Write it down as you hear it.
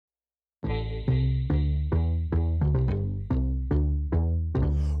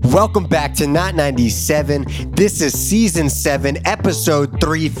Welcome back to Not 97. This is season 7, episode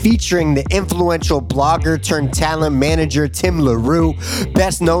 3, featuring the influential blogger turned talent manager Tim LaRue,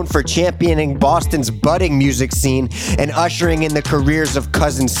 best known for championing Boston's budding music scene and ushering in the careers of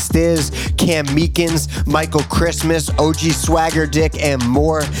Cousin Stiz, Cam Meekins, Michael Christmas, OG Swagger Dick, and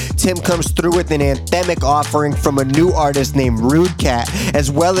more. Tim comes through with an anthemic offering from a new artist named Rude Cat, as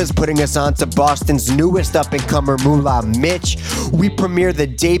well as putting us on to Boston's newest up-and-comer Moolah Mitch. We premiere the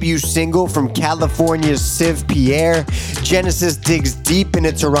debut single from California's Civ Pierre. Genesis digs deep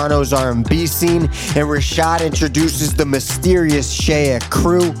into Toronto's R&B scene, and Rashad introduces the mysterious Shea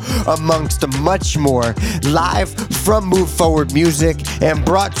crew, amongst much more. Live from Move Forward Music and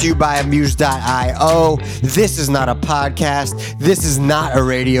brought to you by Amuse.io. This is not a podcast. This is not a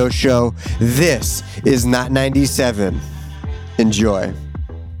radio show. This is Not 97. Enjoy.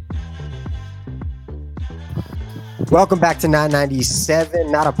 Welcome back to Not 97,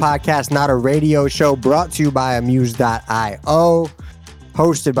 not a podcast, not a radio show, brought to you by Amuse.io,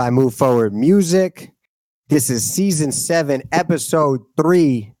 hosted by Move Forward Music. This is season 7, episode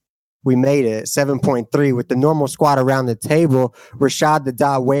 3. We made it, 7.3, with the normal squad around the table. Rashad, the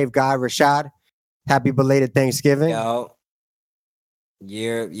dot wave guy. Rashad, happy belated Thanksgiving. Yo.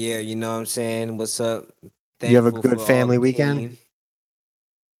 Yeah, you know what I'm saying? What's up? You have a good family weekend? Team.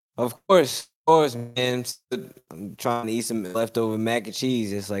 Of course, man. I'm trying to eat some leftover mac and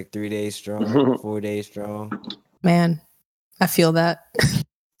cheese. It's like 3 days strong, 4 days strong. Man, I feel that.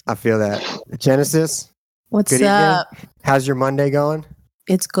 I feel that. Genesis? What's up? How's your Monday going?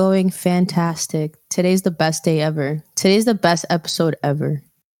 It's going fantastic. Today's the best day ever. Today's the best episode ever.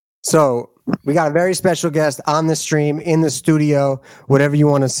 So we got a very special guest on the stream, in the studio, whatever you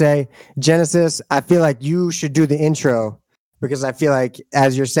want to say. Genesis, I feel like you should do the intro. Because I feel like,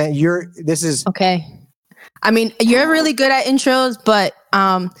 as you're saying, this is... Okay. I mean, you're really good at intros, but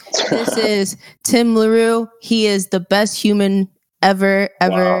this is Tim LaRue. He is the best human ever.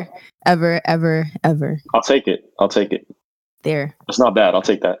 Wow. ever. I'll take it. There. It's not bad. I'll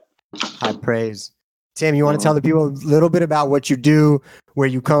take that. High praise. Tim, you want to tell the people a little bit about what you do, where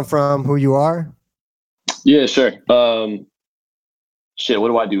you come from, who you are? Yeah, sure. What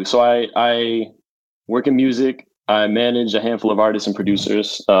do I do? So I work in music. I manage a handful of artists and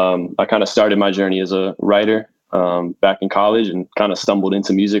producers. I kind of started my journey as a writer back in college and kind of stumbled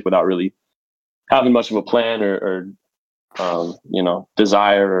into music without really having much of a plan or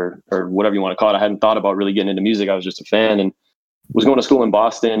desire or whatever you want to call it. I hadn't thought about really getting into music. I was just a fan and was going to school in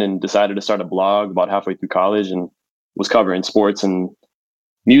Boston and decided to start a blog about halfway through college and was covering sports and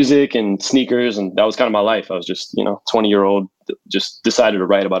music and sneakers. And that was kind of my life. I was just, 20-year-old, just decided to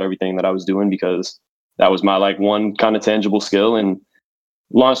write about everything that I was doing because that was my one kind of tangible skill. And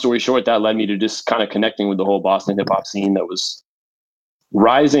long story short, that led me to just kind of connecting with the whole Boston hip hop scene that was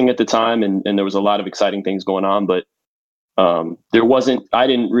rising at the time. And there was a lot of exciting things going on, but I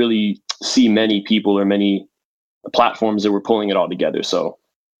didn't really see many people or many platforms that were pulling it all together. So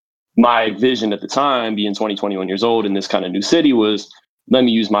my vision at the time, being 20, 21 years old in this kind of new city, was let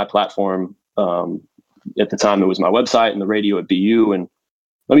me use my platform. At the time, it was my website and the radio at BU, and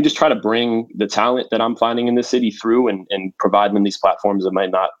let me just try to bring the talent that I'm finding in the city through and provide them these platforms that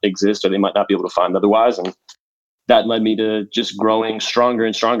might not exist or they might not be able to find otherwise. And that led me to just growing stronger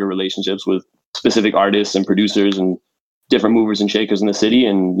and stronger relationships with specific artists and producers and different movers and shakers in the city.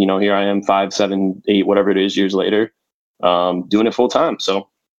 And, here I am 5, 7, 8, whatever it is years later, doing it full time. So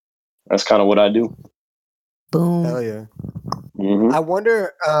that's kind of what I do. Boom. Hell yeah. Mm-hmm. I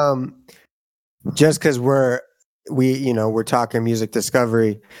wonder, just because we're talking music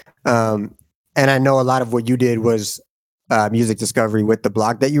discovery, and I know a lot of what you did was music discovery with the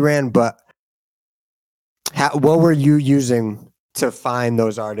blog that you ran, but what were you using to find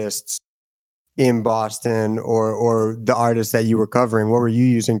those artists in Boston or the artists that you were covering? What were you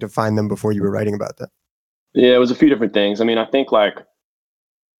using to find them before you were writing about them? Yeah, it was a few different things. I mean, I think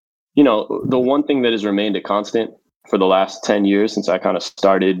the one thing that has remained a constant for the last 10 years since I kind of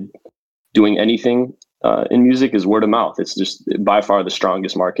started doing anything in music is word of mouth. It's just by far the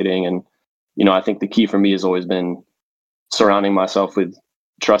strongest marketing. And, I think the key for me has always been surrounding myself with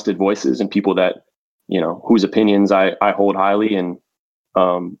trusted voices and people that, whose opinions I hold highly. And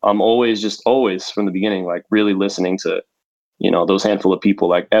I'm always from the beginning, really listening to, those handful of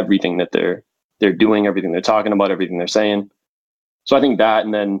people, everything that they're doing, everything they're talking about, everything they're saying. So I think that,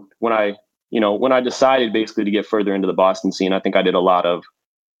 and then when I decided basically to get further into the Boston scene, I think I did a lot of,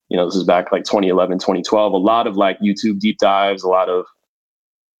 this is back 2011, 2012, a lot of YouTube deep dives, a lot of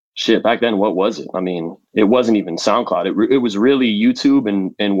shit back then. What was it? I mean, it wasn't even SoundCloud. It was really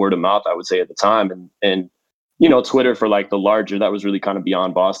YouTube and word of mouth, I would say at the time. And Twitter for like the larger, that was really kind of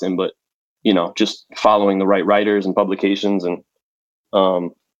beyond Boston, but just following the right writers and publications and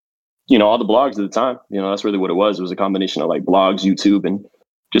all the blogs at the time. That's really what it was. It was a combination of like blogs, YouTube, and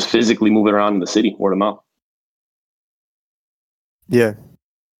just physically moving around in the city, word of mouth. Yeah.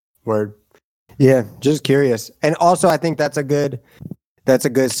 Word. Yeah, just curious. And also I think that's a good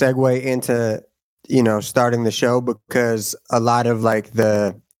segue into, starting the show, because a lot of like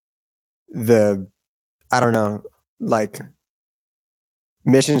the I don't know, like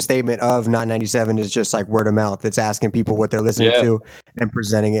mission statement of Not 97 is just like word of mouth. It's asking people what they're listening to and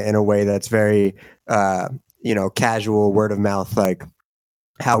presenting it in a way that's very casual, word of mouth, like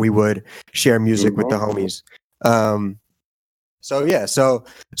how we would share music with the homies.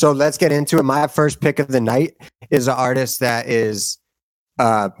 So let's get into it. My first pick of the night is an artist that is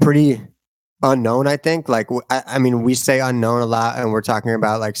pretty unknown, I think. Like, I mean, we say unknown a lot, and we're talking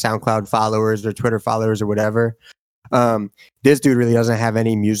about like SoundCloud followers or Twitter followers or whatever. This dude really doesn't have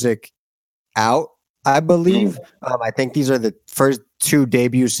any music out, I believe. I think these are the first 2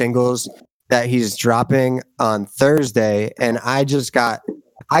 debut singles that he's dropping on Thursday, and I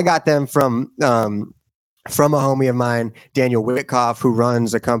got them from a homie of mine, Daniel Witkoff, who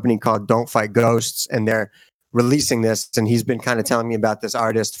runs a company called Don't Fight Ghosts, and they're releasing this, and he's been kind of telling me about this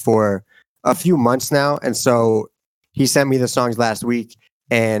artist for a few months now. And so he sent me the songs last week,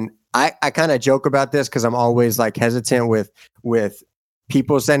 and I kind of joke about this because I'm always like hesitant with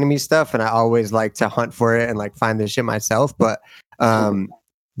people sending me stuff, and I always like to hunt for it and like find this shit myself. But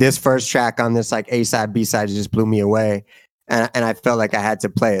this first track on this like A-side, B-side just blew me away. And I felt like I had to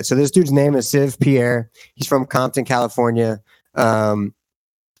play it. So this dude's name is Civ Pierre. He's from Compton, California.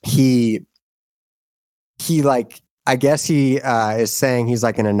 He like, I guess he is saying he's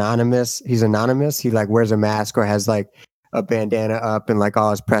like he's anonymous. He like wears a mask or has like a bandana up and like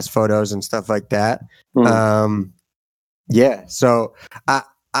all his press photos and stuff like that. Yeah. So I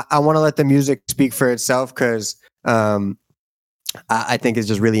want to let the music speak for itself, because I think it's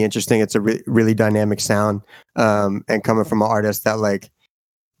just really interesting. It's a really dynamic sound, and coming from an artist that like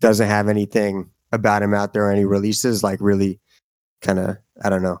doesn't have anything about him out there or any releases, like really kind of, I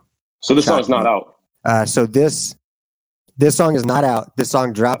don't know. So this song's not out. So this song is not out. This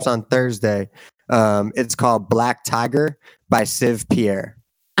song drops on Thursday. It's called Black Tiger by Civ Pierre.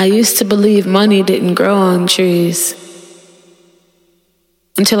 I used to believe money didn't grow on trees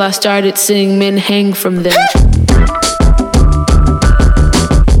until I started seeing men hang from them.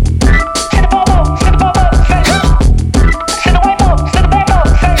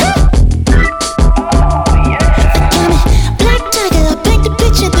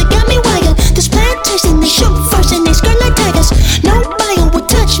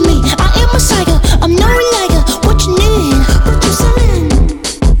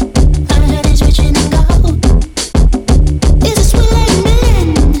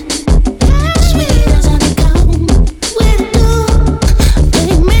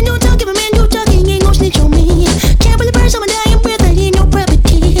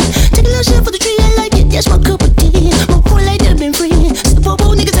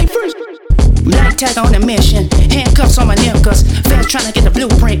 On a mission, handcuffs on my knickers, fast trying to get the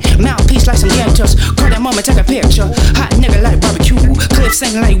blueprint, mouthpiece like some dentures. Call that moment, take a picture. Hot nigga like barbecue, clip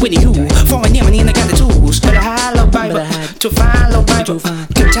singing like Whitney Hugh. Foreign Yemen, and I got the tools. Better high, low Bible, to find low Bible.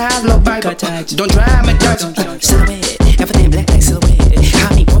 Good times, low Bible. Don't drive me dirty. Silhouette, everything black like silhouette.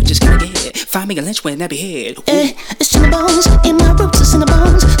 How many portraits can I get? Find me a lynch when I be head. It's in the bones, in my roots, it's in the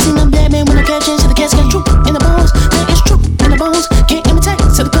bones. Seen a black man when I catch into the gas, got truth in the bones. That is true in the bones, can't imitate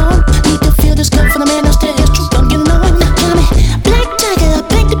to the bone. Need to feel this good for the man upstairs. It's true, I'm getting on. Now call me Black Tiger, I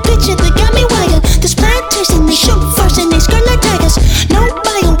paint the picture, they got me wired. This plantation, they shoot first and they skirt like tigers. No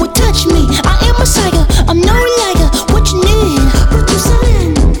bio will touch me, I am Messiah. I'm no liar, what you need, what you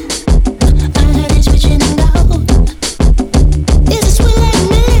selling? I heard it's rich and gold. Is it sweet like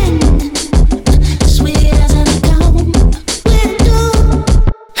men? Sweet as a comb. Where do?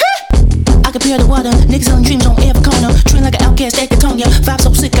 I compare the water, niggas on dreams on every corner. Train like an outcast, Akatonia. Vibe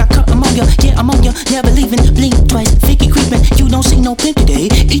so sick, I cut ammonia. Yeah, I'm on ya, never leaving. Blink twice, Vicky creeping. You don't see no pimp today.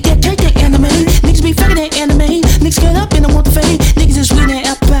 Eat that cake, that anime. Niggas be fucking that anime. Niggas get up and I want the fade. Niggas is sweet and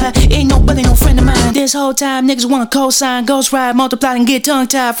apple pie. Ain't nobody no friend of mine. This whole time, niggas want a cosign. Ghost ride, multiply and get tongue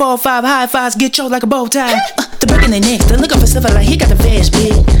tied. 4 or 5 high fives, get choked like a bow tie. The break in their neck, they look up for silver like he got the vest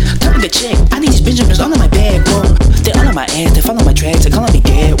big. Tell me to check, I need these Benjamins all in my bag, whoa. They all on my ass, they follow my tracks, they calling me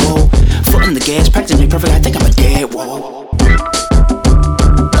dead, whoa. Foot in the gas, practicing me perfect, I think I'm a dead, whoa.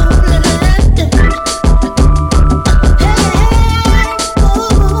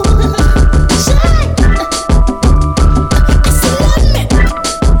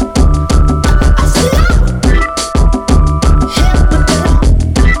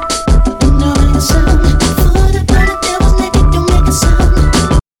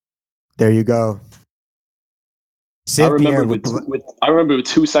 There you go. I Sid Pierre remember I remember with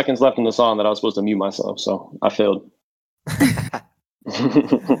 2 seconds left in the song that I was supposed to mute myself, so I failed.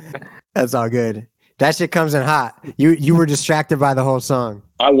 That's all good. That shit comes in hot. You were distracted by the whole song.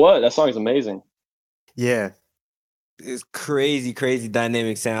 I was. That song is amazing. Yeah. It's crazy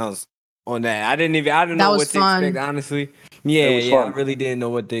dynamic sounds on that. I don't That know was what to fun. expect, honestly. Yeah, It was I fun. really didn't know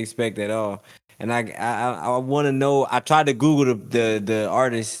what to expect at all. And I want to know. I tried to Google the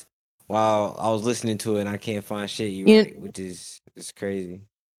artist while I was listening to it, and I can't find shit. Which is it's crazy.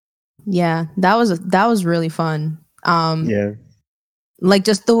 Yeah, that was really fun. Yeah. Like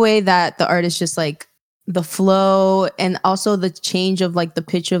just the way that the artist just like the flow and also the change of like the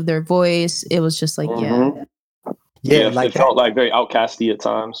pitch of their voice. It was just like Mhm. Yeah, It like felt like very outcasty at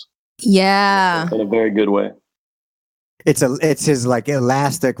times yeah. in a very good way. it's his like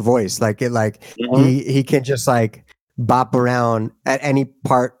elastic voice. Like Mhm. he can just like bop around at any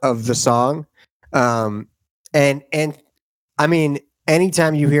part of the song. And I mean,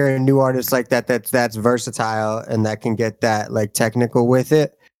 anytime you hear a new artist like that that's versatile and that can get that like technical with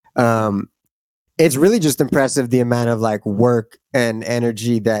it, it's really just impressive the amount of like work and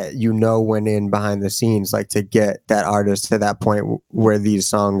energy that went in behind the scenes, like to get that artist to that point where these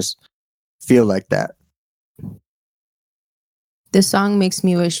songs feel like that. This song makes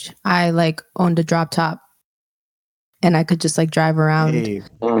me wish I like owned a drop top and I could just like drive around Hey,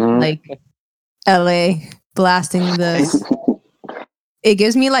 Mhm. like LA blasting this. It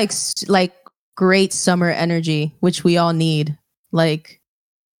gives me like great summer energy, which we all need. Like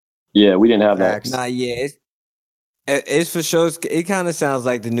Yeah, we didn't have that. facts. Nah, yeah, it's for sure. It kind of sounds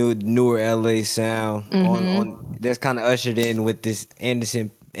like the newer LA sound on that's kind of ushered in with this Anderson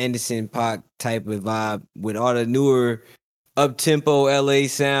 .Paak type of vibe with all the newer up tempo LA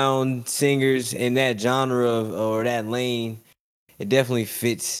sound singers in that genre or that lane. It definitely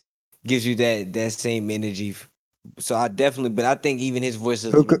fits, gives you that same energy. So but I think even his voice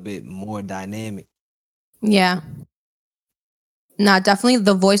is a little bit more dynamic. yeah. Nah, definitely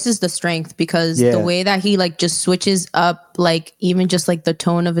the voice is the strength because the way that he like just switches up like even just like the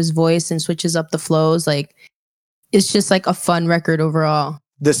tone of his voice and switches up the flows, like it's just like a fun record overall.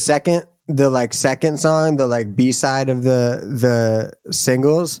 The second song, the like B-side of the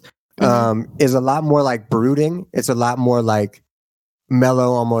singles, is a lot more like brooding. It's a lot more like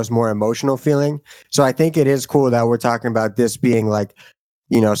mellow, almost more emotional feeling. So I think it is cool that we're talking about this being like,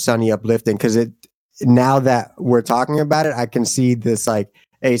 sunny, uplifting, because now that we're talking about it, I can see this like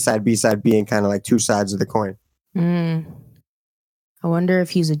A-side, B-side being kind of like two sides of the coin. I wonder if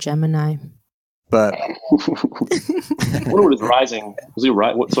he's a Gemini. But what is rising? Was he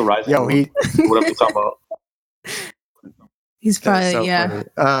right? What's the rising? yo, Whatever you're talking about. He's probably so yeah.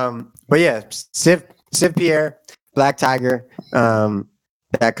 funny. But yeah, Sid Pierre, Black Tiger,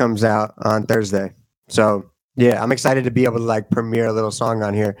 that comes out on Thursday. So yeah, I'm excited to be able to like premiere a little song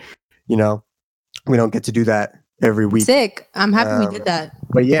on here. We don't get to do that every week. Sick. I'm happy we did that.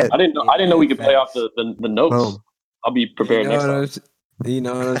 But yeah, I didn't know we could play off the notes. Boom. I'll be prepared next time. You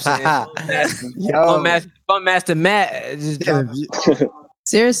know what I'm saying? Yo. Fun Master Matt. Just drop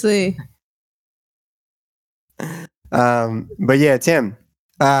Seriously. But yeah, Tim,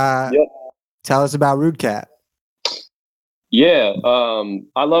 tell us about Rude Cat. Yeah,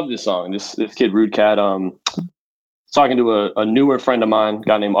 I love this song. This kid Rude Cat. Talking to a newer friend of mine, a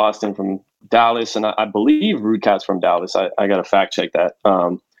guy named Austin from Dallas, and I believe Rude Cat's from Dallas. I got to fact check that.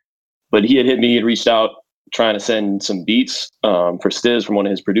 But he had hit me. He had reached out trying to send some beats for Stiz from one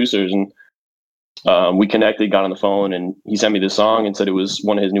of his producers, and we connected, got on the phone, and he sent me this song and said it was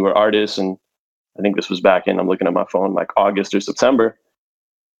one of his newer artists. And I think this was back in, I'm looking at my phone, like August or September.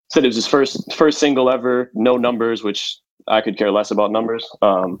 Said it was his first single ever, no numbers, which I could care less about numbers,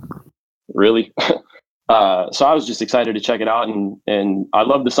 really. So I was just excited to check it out, and I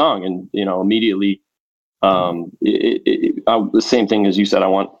love the song, and immediately, the same thing as you said. I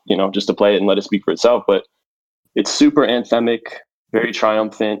want just to play it and let it speak for itself. But it's super anthemic, very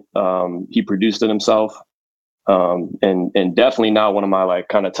triumphant. He produced it himself, and definitely not one of my like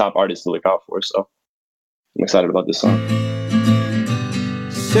kind of top artists to look out for. So I'm excited about this song.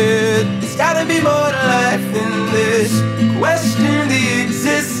 Said it's gotta be more to life than this. Question the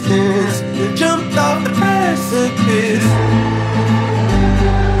existence. We jumped off the precipice.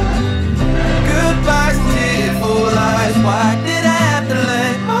 Goodbyes and tearful lies. Why did I have to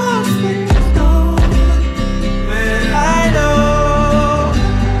let most things go? Well, I know,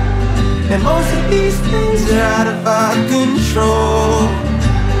 and most of these things are out of our control.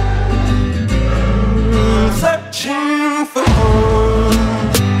 Searching for home.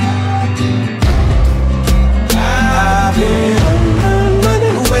 I've been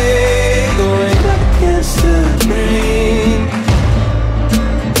running away.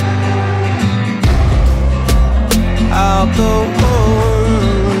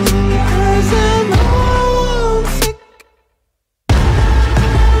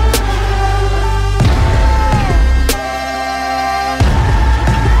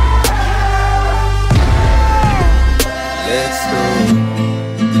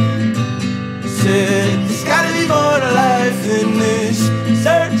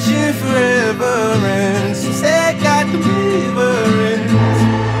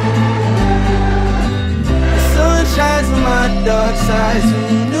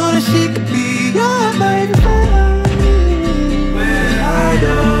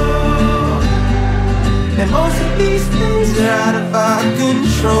 these things are out of our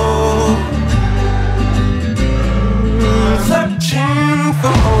control. Searching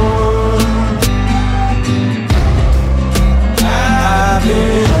for home. I've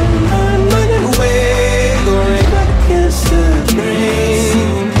been running away, going against the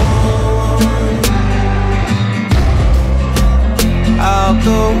grain. I'll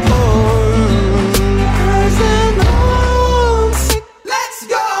go home, 'cause I'm homesick. Let's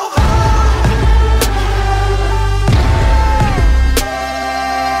go home.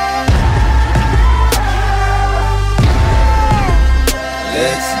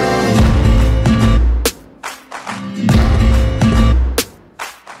 Let's go.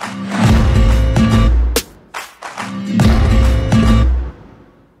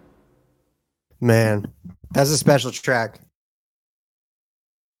 Man, that's a special track.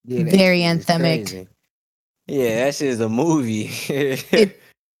 Yeah, Very shit is anthemic. crazy. Yeah, that shit is a movie.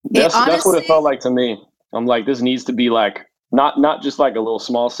 That's what honestly- it felt like to me. I'm like, this needs to be like not just like a little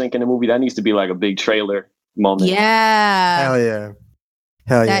small sync in the movie. That needs to be like a big trailer moment. Yeah. Hell yeah.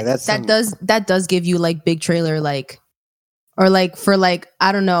 Hell yeah. That does give you like big trailer like, or like for like,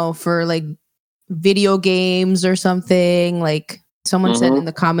 I don't know, for like video games or something. Like someone said in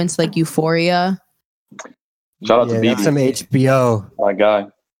the comments like Euphoria. Shout out to that's BB, some HBO. my guy.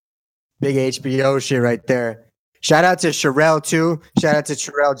 Big HBO shit right there. Shout out to Sherelle too. Shout out to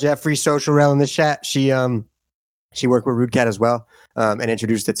Sherelle Jeffrey, Social Rel in the chat. She worked with Rude Cat as well, and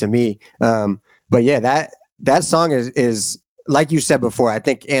introduced it to me. But yeah, that song is like you said before. I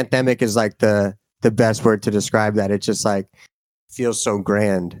think anthemic is like the best word to describe that. It just like feels so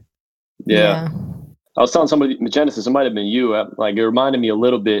grand. Yeah. I was telling somebody, Genesis, it might have been you. Like it reminded me a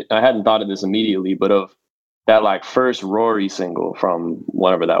little bit. I hadn't thought of this immediately, but of that like first Rory single from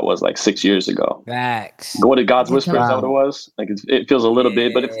whatever that was, like 6 years ago. Facts. What did God's Whisper? Is that what it was? Like it feels a little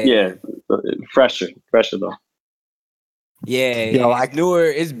bit, but it's fresher though. Yeah, Yo, it's newer.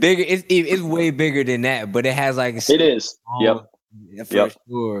 It's bigger. It's way bigger than that, but it has like It is. Yep. Yeah,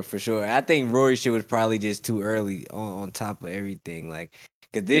 for sure. I think Rory shit was probably just too early on top of everything. Like,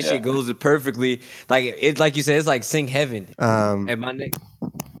 cause this shit goes perfectly. Like it's like you said, it's like sing heaven. At my neck.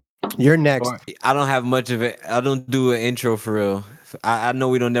 You're next. I don't have much of it. I don't do an intro for real. I know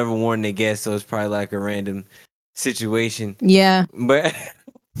we don't never warn the guests, so it's probably like a random situation. Yeah. But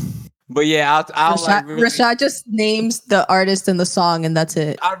yeah, I'll Rashad just names the artist and the song, and that's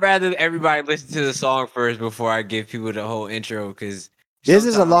it. I'd rather everybody listen to the song first before I give people the whole intro, because this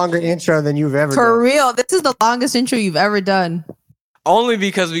is a longer intro than you've ever For done. real, this is the longest intro you've ever done. Only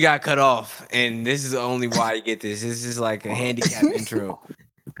because we got cut off, and this is only why you get this. This is like a handicap intro.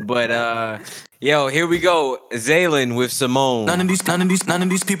 But yo, here we go. Zaylin with Simone. None of these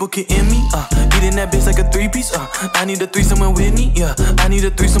people can end me. Eating that bitch like a 3-piece. I need a threesome with Whitney. Yeah, I need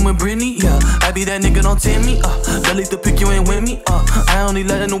a threesome with Britney. Yeah, I be that nigga, don't tempt me. Delete the pick, you ain't with me. I only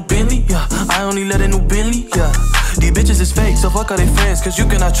let a new Bentley. Yeah, I only let a new Bentley. Yeah. These bitches is fake, so fuck all they friends, cause you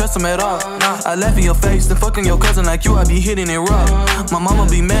cannot trust them at all. I laugh in your face, then fucking your cousin like you, I be hitting it raw. My mama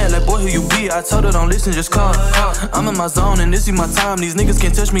be mad, like boy, who you be? I told her don't listen, just call. I'm in my zone, and this is my time, these niggas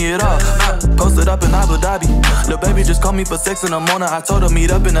can't touch me at all. Posted up in Abu Dhabi, the baby just called me for sex in the morning, I told her meet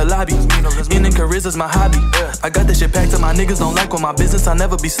up in the lobby. Ending careers is my hobby. I got that shit packed to my niggas don't like with my business, I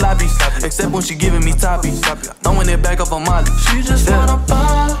never be sloppy. Except when she giving me toppy, throwing it back up on Molly. She just wanna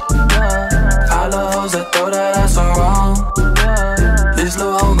pop, all the hoes that throw that ass around. This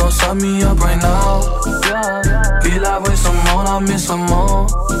little hoe gon' suck me up right now. Be like with some more, I miss some more.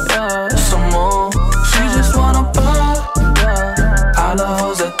 Some more. She just wanna pop, all the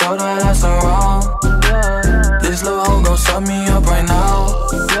hoes that throw that ass around. This little hoe gon' suck me up right now.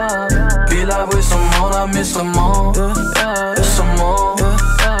 Be like with some more, I miss some more. Some more.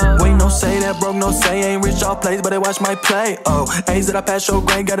 Wait, no say that broke, no say ain't rich off plays, but they watch my play. Oh, A's that I pass your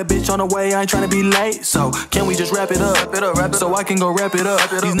grade, got a bitch on the way, I ain't tryna be late. So, can we just wrap it up? So I can go wrap it up.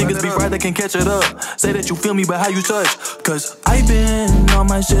 These niggas be right, they can catch it up. Say that you feel me, but how you touch? Cause I been on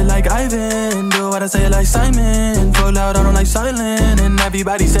my shit like Ivan. Do what I say like Simon. Full out, I don't like silent. And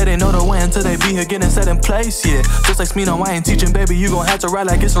everybody said they know the way until they be here getting set in place, yeah. Just like Smino, I ain't teaching, baby, you gon' have to ride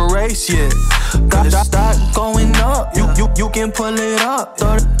like it's a race, yeah. Start going up, you can pull it up.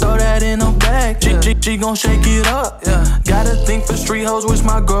 Throw that in her bag, she gon' shake it up, yeah. Gotta think for street hoes, wish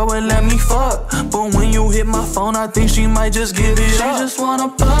my girl would let me fuck. But when you hit my phone, I think she might just give it up. She just wanna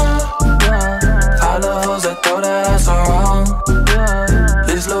pop, yeah. All the hoes that throw that ass around, yeah.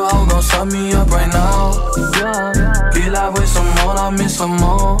 This little hoe gon' suck me up right now, yeah. Be like with some more, I miss some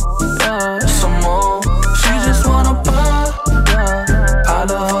more, yeah. Some more. She just wanna pop, yeah. All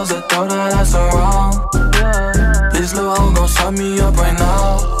the hoes that throw that ass around, yeah. This little hoe gon' suck me up right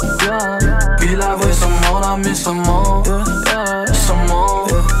now, yeah. Be like with some more, I miss some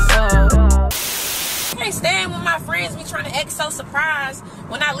friends be trying to act so surprised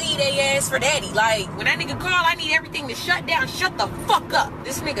when I leave their ass for daddy. Like, when that nigga call, I need everything to shut down. Shut the fuck up.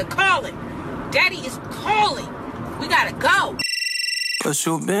 This nigga calling. Daddy is calling. We gotta go. What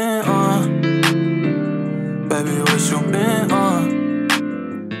you been on? Baby, what you been on?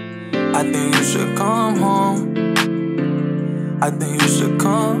 I think you should come home. I think you should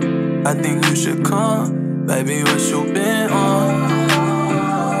come. I think you should come. Baby, what you been on?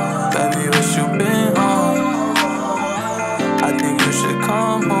 Baby, what you been on? I think you should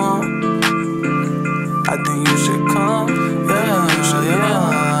come home. I think you should come. Yeah.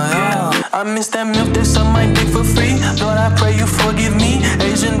 I miss that milk that's on my dick for free. Lord, I pray you forgive me.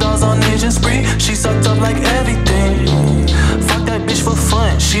 Asian dolls on Asian spree. She sucked up like everything. Fuck that bitch for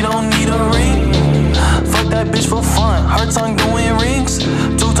fun. She don't need a ring. Fuck that bitch for fun. Her tongue doing rings.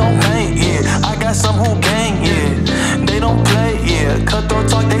 Two-tone paint, yeah. I got some who gang, yeah. They don't play, yeah. Cutthroat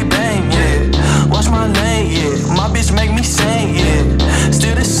talk, they bang, yeah. Watch my lane, yeah. My bitch make me sing, yeah.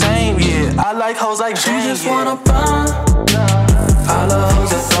 Still the same, yeah. I like hoes like she bang, just wanna bond. I love hoes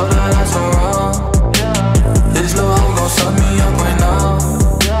that throw that ass around. This little hoe gon' suck me up right now.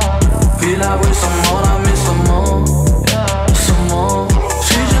 Feel like with some more, I miss some more. Some more.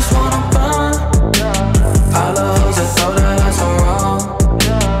 She just wanna bond. I love hoes that throw that ass around.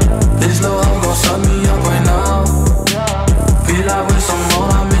 This little hoe gon' suck me up right now. Feel like with some more,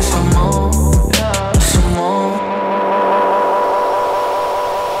 I miss some more. Some more.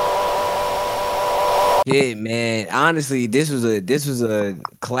 Yeah, man. Honestly, this was a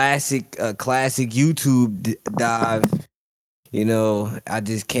classic YouTube dive. You know, I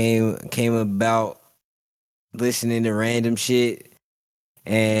just came about listening to random shit,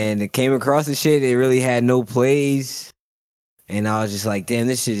 and it came across the shit. It really had no plays, and I was just like, damn,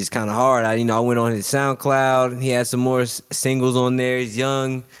 this shit is kind of hard. I went on his SoundCloud. He had some more singles on there. He's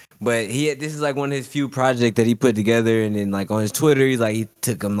young, but this is like one of his few projects that he put together, and then like on his Twitter, he's like, he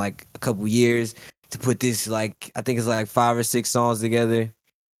took him like a couple years to put this, like, I think it's like 5 or 6 songs together.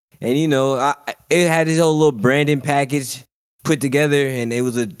 And, you know, it had his whole little branding package put together, and it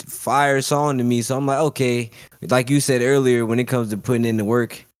was a fire song to me. So I'm like, okay, like you said earlier, when it comes to putting in the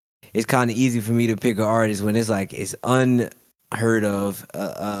work, it's kind of easy for me to pick an artist when it's like, it's unheard of,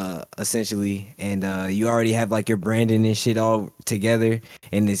 essentially. And you already have like your branding and shit all together,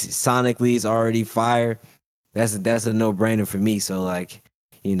 and it's sonically, it's already fire. That's a no-brainer for me. So like,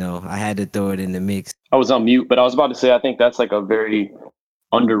 you know, I had to throw it in the mix. I was on mute, but I was about to say, I think that's like a very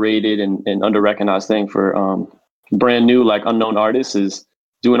underrated and under-recognized thing for brand new, like unknown artists, is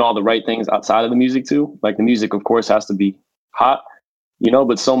doing all the right things outside of the music too. Like the music, of course, has to be hot, you know,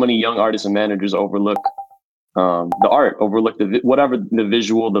 but so many young artists and managers overlook the art, overlook the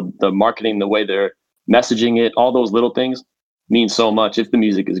visual, the marketing, the way they're messaging it. All those little things mean so much if the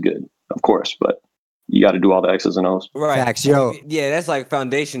music is good, of course, but you got to do all the X's and O's. Right. Facts, yo. Yeah, that's like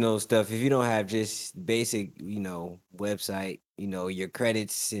foundational stuff. If you don't have just basic, you know, website, you know, your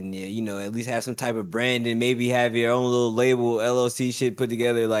credits and, you know, at least have some type of brand and maybe have your own little label, LLC shit put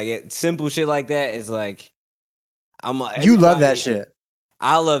together. Like simple shit like that is like, you love that shit.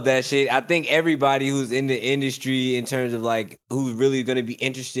 I love that shit. I think everybody who's in the industry in terms of like who's really going to be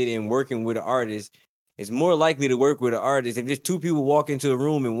interested in working with an artist is more likely to work with an artist. If just 2 people walk into a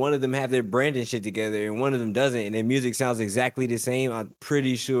room and one of them have their branding shit together and one of them doesn't, and their music sounds exactly the same, I'm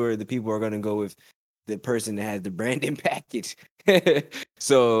pretty sure the people are going to go with the person that has the branding package.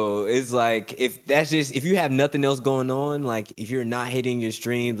 So it's like, if you have nothing else going on, like if you're not hitting your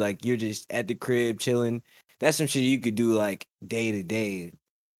streams, like you're just at the crib chilling, that's some shit you could do like day to day,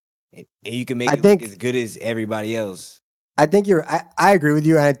 and you can make it look as good as everybody else. I think I agree with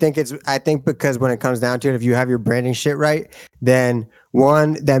you. And I think because when it comes down to it, if you have your branding shit right, then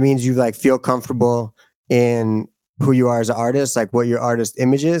one, that means you like feel comfortable in who you are as an artist, like what your artist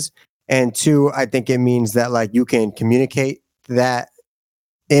image is. And 2, I think it means that like you can communicate that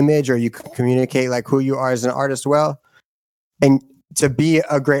image, or you can communicate like who you are as an artist well. And to be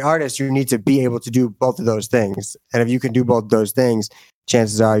a great artist, you need to be able to do both of those things. And if you can do both those things,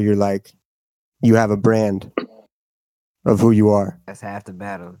 chances are you have a brand of who you are. That's half the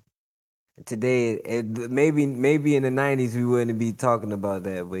battle. Today, maybe in the 90s we wouldn't be talking about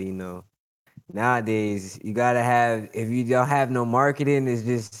that, but you know, nowadays you gotta have. If you don't have no marketing, it's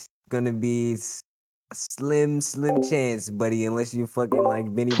just gonna be a slim chance, buddy. Unless you fucking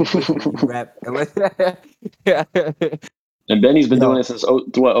like Benny you rap. And Benny's been doing this since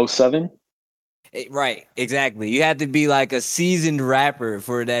 07? Right, exactly. You have to be like a seasoned rapper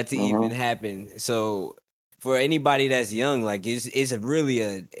for that to even happen. So for anybody that's young, like it's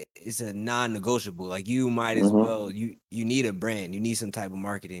a non-negotiable. Like you might as well, you need a brand, you need some type of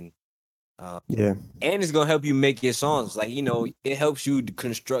marketing Yeah. And it's gonna help you make your songs. Like, you know, it helps you to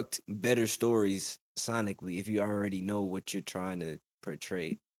construct better stories sonically if you already know what you're trying to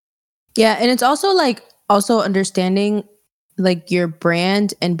portray. Yeah, and it's also like understanding like your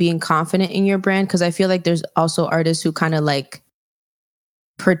brand and being confident in your brand, because I feel like there's also artists who kind of like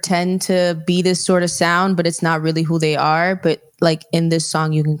pretend to be this sort of sound, but it's not really who they are. But like in this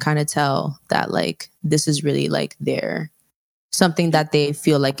song, you can kind of tell that like this is really like something that they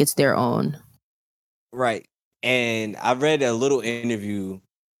feel like it's their own. Right. And I read a little interview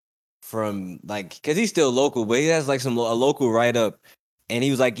from like, because he's still local, but he has like a local write-up. And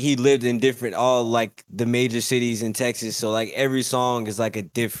he was like, he lived in all like the major cities in Texas. So like every song is like a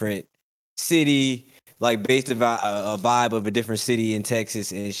different city, like based about a vibe of a different city in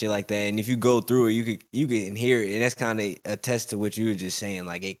Texas and shit like that. And if you go through it, you can hear it. And that's kind of a test to what you were just saying.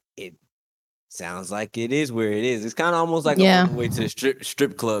 Like it sounds like it is where it is. It's kind of almost like on the way to the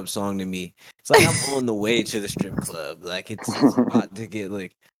strip club song to me. It's like I'm on the way to the strip club. Like it's about to get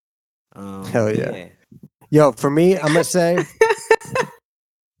like, hell yeah. Yo, for me, I'm gonna say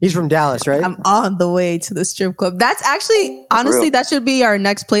he's from Dallas, right? I'm on the way to the strip club. That's actually, honestly, that should be our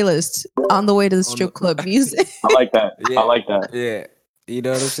next playlist. On the way to the strip club music. I like that. Yeah. I like that. Yeah. You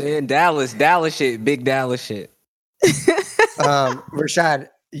know what I'm saying? Dallas shit, big Dallas shit.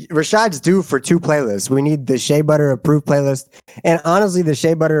 Rashad's due for 2 playlists. We need the Shea Butter approved playlist, and honestly, the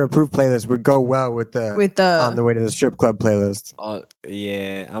Shea Butter approved playlist would go well with the on the way to the strip club playlist.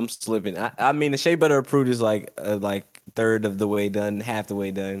 Yeah, I'm slipping. I mean, the Shea Butter approved is like third of the way done, half the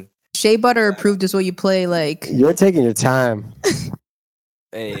way done. Shea Butter approved is what you play like. You're taking your time.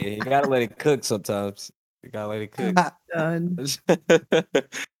 Hey, you gotta let it cook sometimes. You gotta let it cook. Done.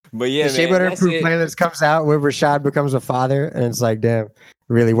 But yeah, the Shea Butter approved playlist comes out where Rashad becomes a father, and it's like, damn, it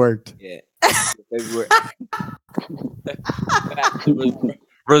really worked. Yeah.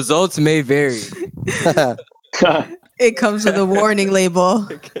 Results may vary. It comes with a warning label.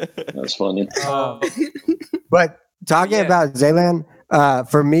 That's funny. But talking about Zaylan,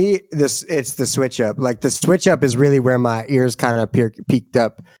 for me, it's the switch up. Like the switch up is really where my ears kind of peaked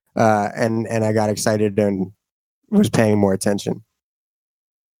up, and I got excited and was paying more attention.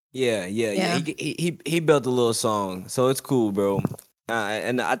 Yeah. He built a little song, so it's cool, bro.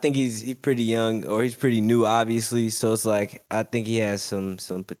 And I think he's pretty young, or he's pretty new, obviously. So it's like I think he has some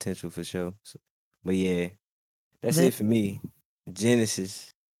potential for sure. So, but yeah, that's it for me. Genesis.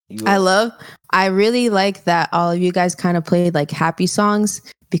 I really like that all of you guys kind of played like happy songs,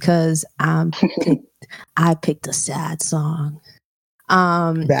 because I picked a sad song.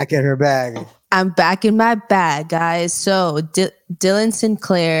 Back in her bag. I'm back in my bag, guys. So Dylan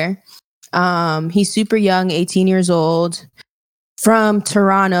Sinclair, he's super young, 18 years old, from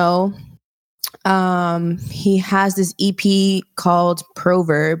Toronto. He has this EP called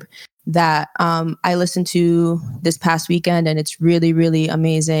Proverb that I listened to this past weekend, and it's really, really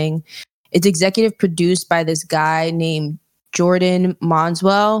amazing. It's executive produced by this guy named Jordan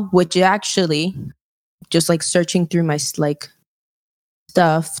Monswell, which actually, just like searching through my like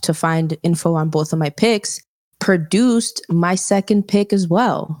stuff to find info on both of my picks, produced my second pick as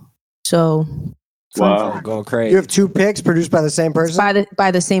well. So wow, going crazy. You have 2 picks produced by the same person?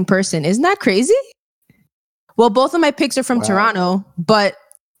 By the same person. Isn't that crazy? Well, both of my picks are from Toronto, but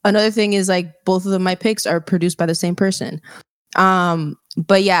another thing is like both of my picks are produced by the same person.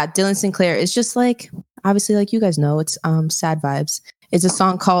 But yeah, Dylan Sinclair is just like, obviously, like you guys know, it's sad vibes. It's a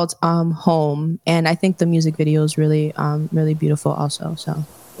song called Home, and I think the music video is really really beautiful also. So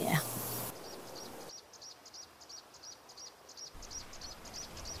yeah.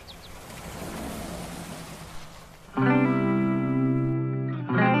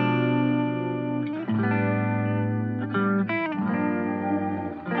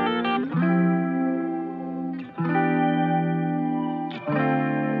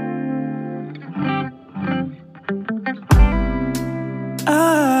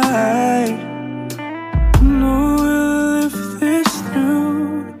 I know we'll live this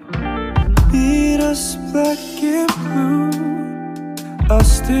through.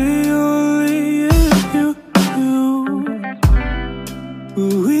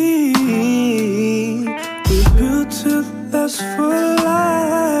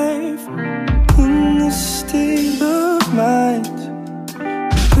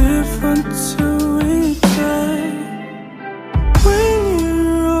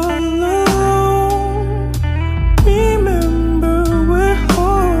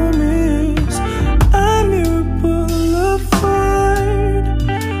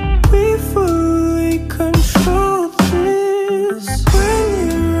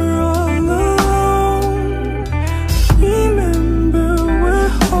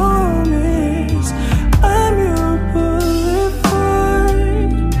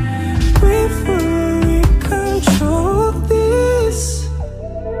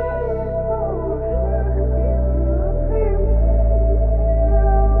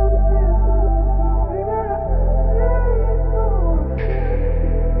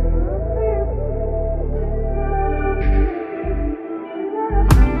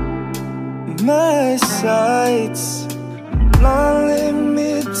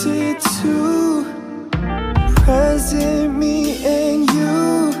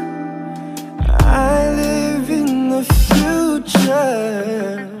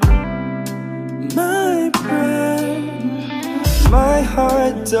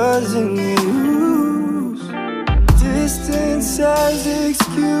 doesn't use distance as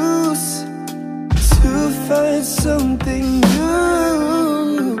excuse to find something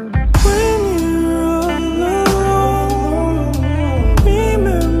new. When you're all alone,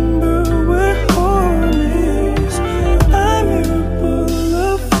 remember where home is. I'm your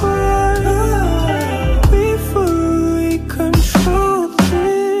boulevard. We fully control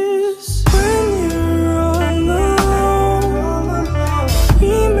this. When you're all alone,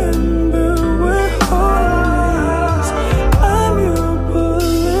 remember where home is. I'm your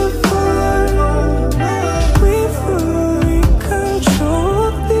boulevard. We fully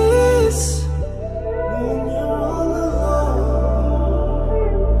control this. When you're all alone,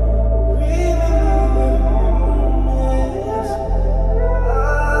 remember where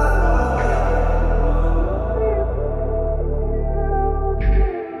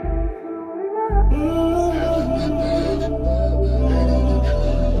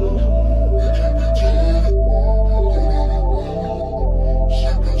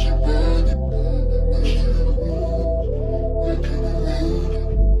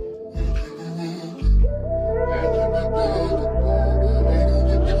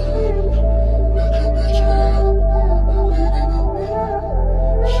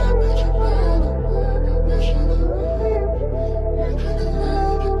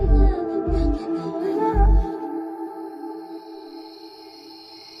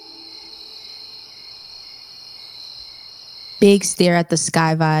Big stare at the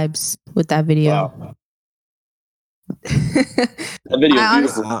sky vibes with that video. Wow. That video is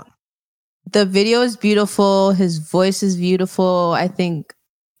beautiful. The video is beautiful. His voice is beautiful. I think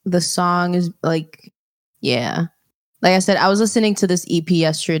the song is like, yeah. Like I said, I was listening to this EP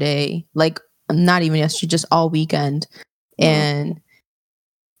yesterday, like not even yesterday, just all weekend. And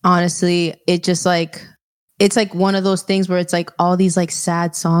honestly, it just like, it's like one of those things where it's like all these like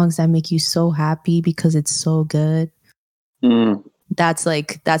sad songs that make you so happy because it's so good. That's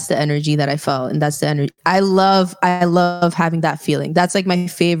the energy that I felt, and that's the energy I love having that feeling. That's like my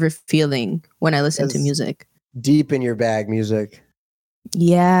favorite feeling when I listen to music. Deep in your bag music.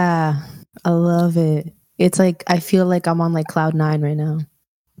 Yeah, I love it. It's like I feel like I'm on like cloud 9 right now.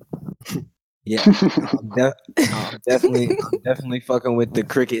 Yeah, I'm definitely fucking with the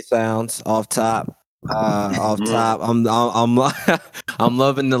cricket sounds off top. I'm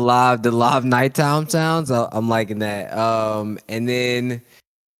loving the live nighttime sounds. I'm liking that. And then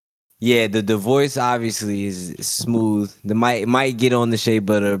yeah, the voice obviously is smooth. The might get on the Shea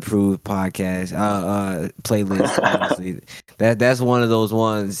Butter approved podcast playlist. Honestly, that's one of those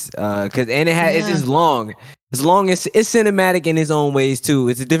ones. It's just long. As long as it's cinematic in its own ways too.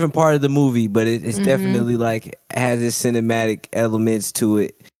 It's a different part of the movie, but it's definitely like has its cinematic elements to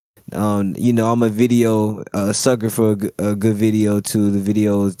it. I'm a video sucker for a good video too. The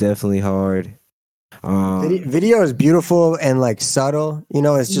video is definitely hard. Video is beautiful and like subtle.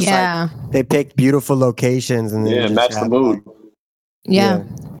 It's just like they pick beautiful locations and then match the mood. Yeah.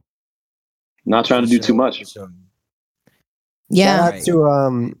 Not trying to do too much. Yeah.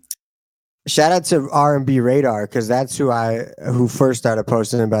 Shout out to R&B Radar, because that's who first started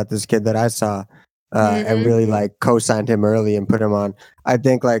posting about this kid that I saw and really like co-signed him early and put him on. I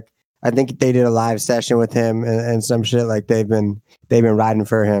think they did a live session with him and some shit. Like they've been riding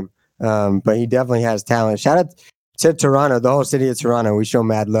for him. But he definitely has talent. Shout out to Toronto, the whole city of Toronto. We show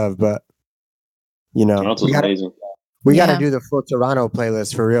mad love, but Toronto's amazing. We got to do the full Toronto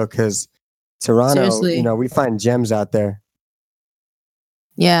playlist for real, because Toronto, seriously, we find gems out there.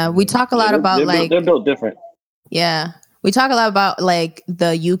 Yeah, we talk a lot about they're built different. Yeah, we talk a lot about like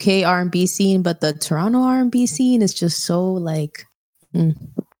the UK R&B scene, but the Toronto R&B scene is just so like the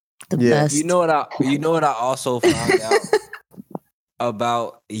best. You know what I also found out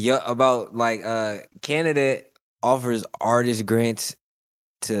about Canada offers artist grants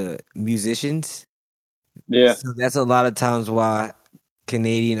to musicians. Yeah, so that's a lot of times why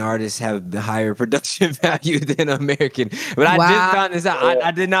Canadian artists have higher production value than American. But I just found this out.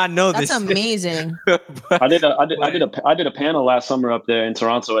 I did not know this. That's amazing. I did a panel last summer up there in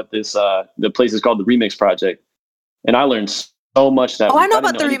Toronto at this the place is called the Remix Project, and I learned so much that. I know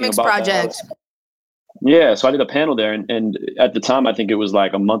about the Remix Project. Yeah, so I did a panel there, and at the time I think it was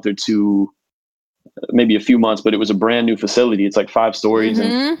like a month or two, maybe a few months, but it was a brand new facility. It's like 5 stories,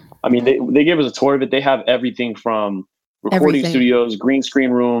 and I mean they gave us a tour of it. They have everything from recording studios, green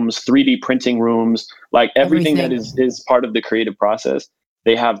screen rooms, 3D printing rooms, like everything that is part of the creative process.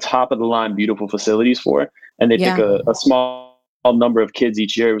 They have top of the line, beautiful facilities for, and they pick a small number of kids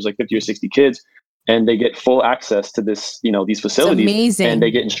each year. It was like 50 or 60 kids, and they get full access to this, these facilities. It's amazing. And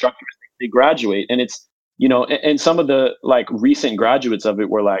they get instructors. They graduate, and it's you know, and some of the like recent graduates of it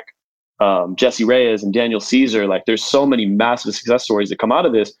were like Jesse Reyes and Daniel Caesar. Like there's so many massive success stories that come out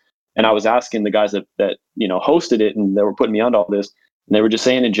of this. And I was asking the guys that you know hosted it and they were putting me onto all this, and they were just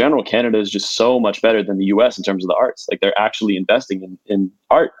saying in general, Canada is just so much better than the US in terms of the arts. Like they're actually investing in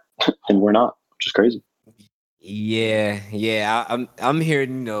art and we're not, which is crazy. Yeah. I'm hearing,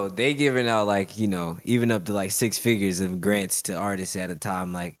 you know, they giving out like, you know, even up to like 6 figures of grants to artists at a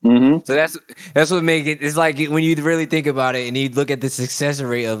time. Like, so that's what make it. It's like when you really think about it and you look at the success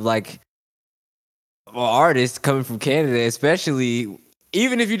rate of like artists coming from Canada, especially.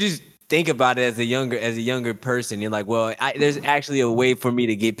 Even if you just think about it as a younger person, you're like, well, there's actually a way for me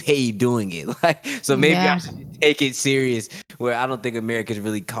to get paid doing it. Like, so maybe I should take it serious. Where I don't think America's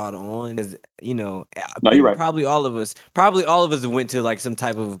really caught on, because you know, no, you're right. Probably all of us went to like some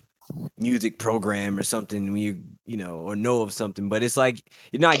type of music program or something. When you know, or know of something, but it's like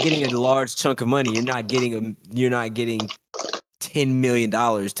you're not getting a large chunk of money. You're not getting $10 million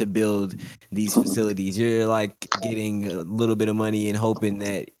to build these facilities. You're like getting a little bit of money and hoping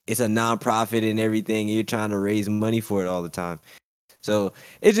that it's a nonprofit and everything. You're trying to raise money for it all the time. So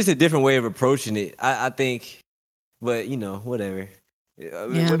it's just a different way of approaching it, I think. But you know, whatever.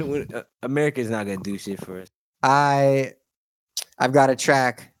 America's not gonna do shit for us. I've got a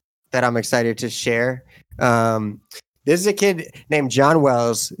track that I'm excited to share. This is a kid named John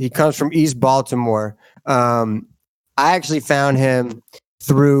Wells. He comes from East Baltimore. I actually found him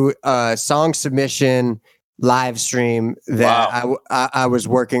through a song submission live stream that I was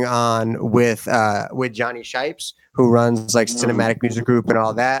working on with Johnny Shipes, who runs like Cinematic Music Group and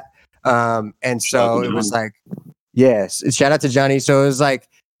all that. And so it was like, yes, shout out to Johnny. So it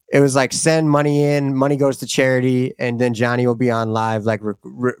was like send money in, money goes to charity, and then Johnny will be on live like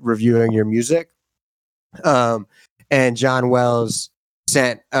reviewing your music. And John Wells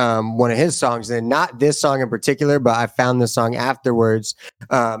sent one of his songs, and not this song in particular, but I found the song afterwards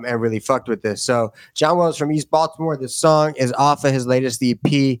and really fucked with this. So John Wells from East Baltimore. This song is off of his latest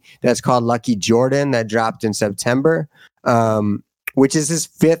EP that's called Lucky Jordan that dropped in September, which is his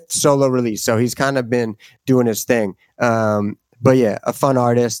 5th solo release. So he's kind of been doing his thing. But yeah, a fun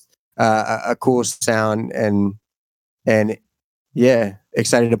artist, a cool sound, and yeah,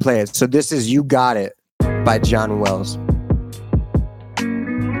 excited to play it. So this is You Got It by John Wells.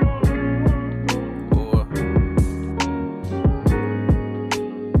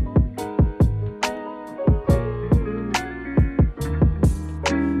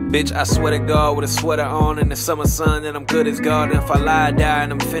 Bitch, I swear to God, with a sweater on in the summer sun, and I'm good as God. And if I lie, I die,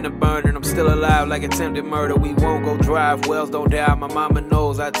 and I'm finna burn, and I'm still alive like attempted murder. We won't go drive, wells don't die. My mama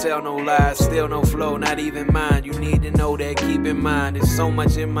knows I tell no lies, still no flow, not even mine. You need to know that, keep in mind. There's so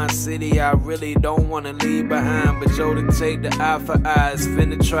much in my city I really don't wanna leave behind. But yo, to take the eye for eyes,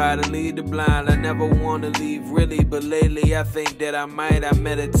 finna try to lead the blind. I never wanna leave really, but lately I think that I might. I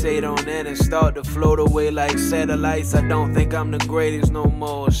meditate on that and start to float away like satellites. I don't think I'm the greatest no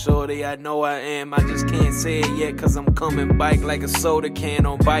more. Shorty, I know I am, I just can't say it yet, cause I'm coming bike like a soda can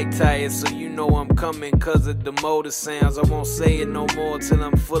on bike tires. So you know I'm coming cause of the motor sounds. I won't say it no more till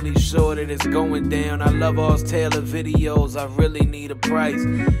I'm fully sure that it's going down. I love all Taylor videos, I really need a price.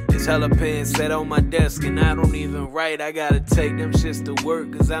 It's hella pens set on my desk and I don't even write. I gotta take them shits to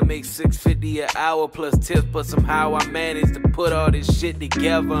work cause I make $6.50 an hour plus tips. But somehow I managed to put all this shit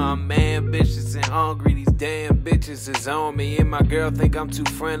together. I'm ambitious and hungry, these damn bitches is on me. And my girl think I'm too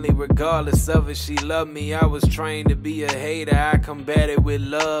friendly. Regardless of it, she love me. I was trained to be a hater, I combat it with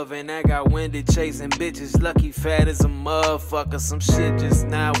love. And I got winded chasing bitches, lucky fat as a motherfucker. Some shit just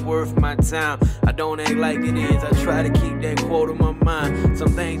not worth my time. I don't act like it is, I try to keep that quote in my mind. Some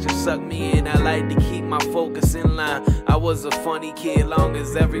things just suck me in, I like to keep my focus in line. I was a funny kid, long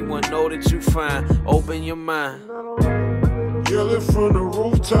as everyone know that you fine. Open your mind. Yelling from the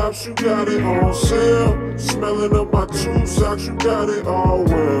rooftops, you got it on sale. Smelling up my 2 socks, you got it all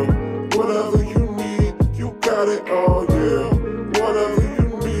well. Whatever you need, you got it all, yeah. Whatever you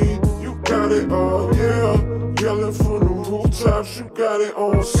need, you got it all, yeah. Yelling from the rooftops, you got it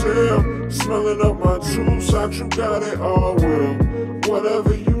on sale. Smelling up my 2 socks, you got it all well.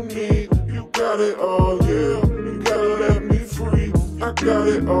 Whatever you need, you got it all, yeah. You gotta let me free, I got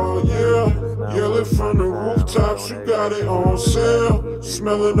it all, yeah. Yelling from the rooftops, you got it on sale.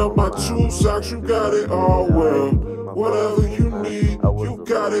 Smelling up my 2 socks, you got it all well. Whatever you need, you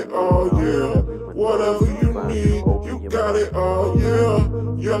got it all, yeah. Whatever you need, you got it all, yeah.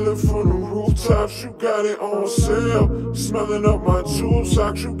 Yelling from the rooftops, you got it on sale. Smelling up my 2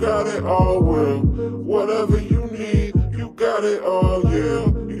 socks, you got it all well. Whatever you need, you got it all, yeah.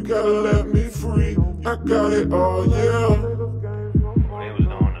 You gotta let me free, I got it all, yeah.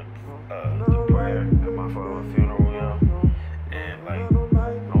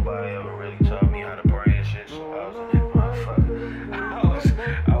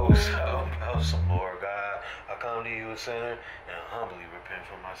 sinner, and humbly repent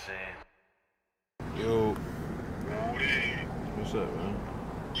for my sins. Yo. What's up, man?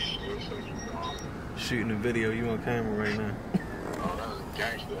 Shooting a video. You on camera right now. Oh, that was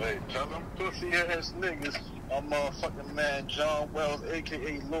gangster. Hey, tell them pussy ass niggas, my motherfucking man John Wells,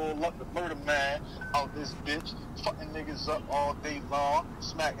 aka Lil Luck, the murder man, out this bitch, fucking niggas up all day long,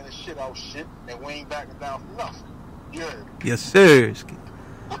 smacking the shit out shit, and we ain't backing down for nothing. Yeah. Yes, sir.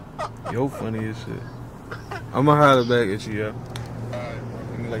 Yo, funny as shit. I'm gonna holler back at you, yo.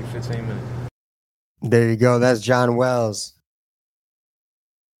 Give me like 15 minutes. There you go. That's John Wells.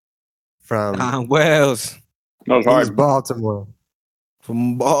 From John Wells. He's Baltimore.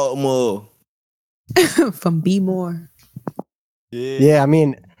 From Baltimore. From B-More. Yeah, I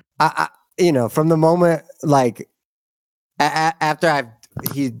mean, I you know, from the moment like after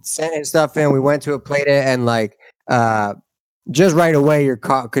he sent his stuff in, we went to it, played it, and like just right away you're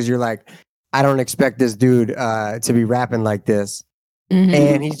caught because you're like, I don't expect this dude to be rapping like this. Mm-hmm.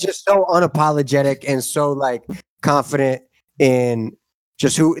 And he's just so unapologetic and so like confident in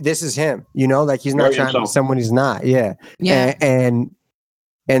just who this is him, you know, like he's not trying to be someone he's not. Yeah.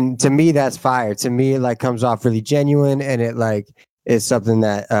 And to me that's fire. To me it like comes off really genuine, and it like is something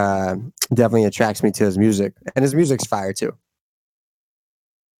that definitely attracts me to his music, and his music's fire too.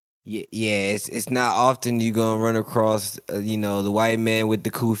 Yeah, it's not often you gonna run across you know, the white man with the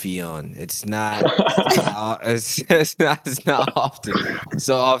kufi on. It's not it's not often.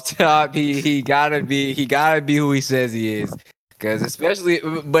 So off top he gotta be who he says he is, because especially,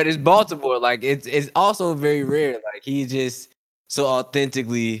 but it's Baltimore, like it's also very rare. Like he just so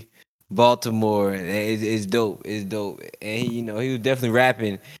authentically Baltimore. It's dope. It's dope. And he, you know, he was definitely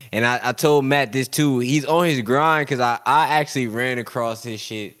rapping. And I told Matt this too. He's on his grind, because I actually ran across his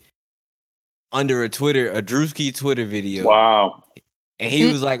shit under a Drewski Twitter video. Wow. And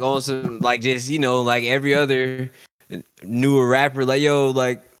he was like on some, like, just, you know, like every other newer rapper, like, yo,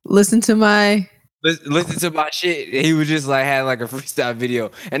 like, listen to my shit. He was just like, had like a freestyle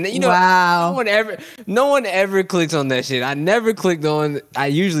video. And then, you know, wow. no one ever clicks on that shit. I never clicked on, I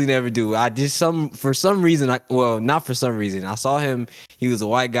usually never do. I just for some reason, not for some reason. I saw him, he was a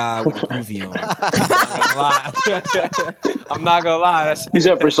white guy with a kufi on. I'm not gonna lie. He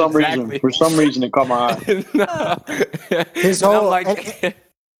said for some reason it caught my eye. His whole like,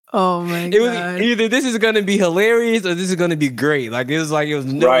 oh my god! It was either this is gonna be hilarious or this is gonna be great. Like it was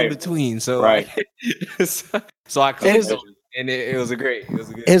no in between. So so I clicked on it, and it was great. It was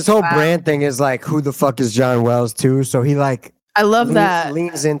good. His whole brand thing is like, who the fuck is John Wells too? So he like, I love that,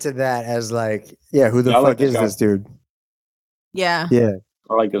 leans into that as like, yeah, who the fuck is this dude? Yeah,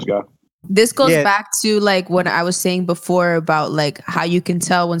 I like this guy. This goes back to like what I was saying before about like how you can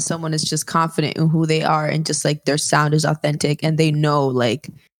tell when someone is just confident in who they are, and just like their sound is authentic, and they know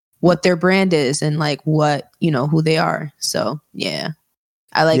like what their brand is and like what, you know, who they are. So yeah,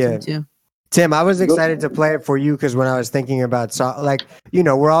 I like him too. Tim, I was excited to play it for you because when I was thinking about like, you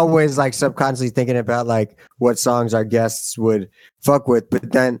know, we're always like subconsciously thinking about like what songs our guests would fuck with,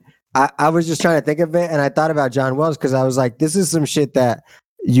 but then I was just trying to think of it, and I thought about John Wells because I was like, this is some shit that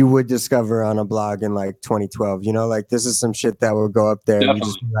you would discover on a blog in like 2012, you know, like this is some shit that will go up there. And you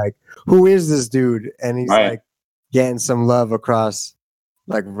just be like, who is this dude? And he's like getting some love across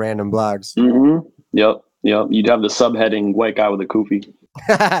like random blogs. Mm-hmm. Yep. You'd have the subheading "White guy with a kufi."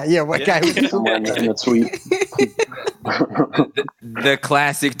 Yeah, white guy with a kufi. And that's sweet. the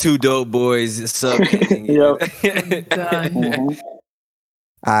classic Two Dope Boys subheading. Mm-hmm.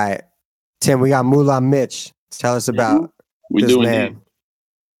 All right, Tim, we got Moolah Mitch. Tell us about this man.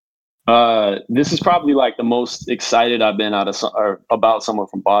 This is probably like the most excited I've been about someone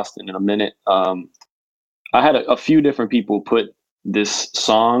from Boston in a minute. I had a few different people put this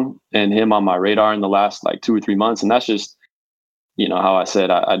song and him on my radar in the last like 2 or 3 months, and that's just, you know, how I said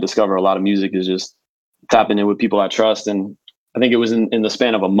I discover a lot of music is just tapping in with people I trust. And I think it was in the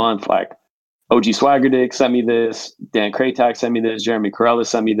span of a month, like OG Swagger Dick sent me this, Dan Kraytak sent me this, Jeremy Corellis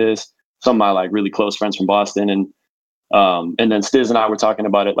sent me this, some of my like really close friends from Boston, and then Stiz and I were talking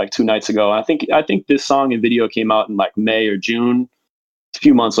about it like 2 nights ago. I think this song and video came out in like May or June. It's a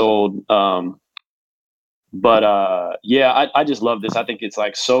few months old. But I just love this. I think it's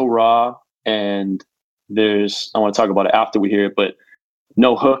like so raw, and I want to talk about it after we hear it, but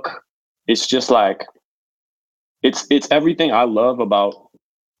no hook. It's just like, it's everything I love about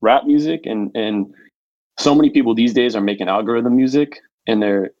rap music, and so many people these days are making algorithm music, and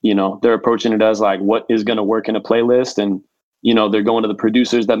they're approaching it as like what is going to work in a playlist, and you know, they're going to the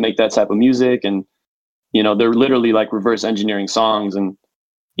producers that make that type of music, and you know, they're literally like reverse engineering songs, and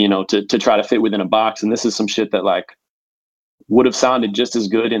you know, to try to fit within a box. And this is some shit that like would have sounded just as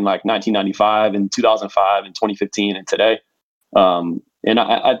good in like 1995 and 2005 and 2015 and today. And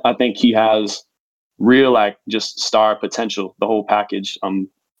I think he has real like just star potential, the whole package. I'm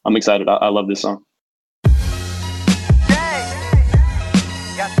excited. I love this song.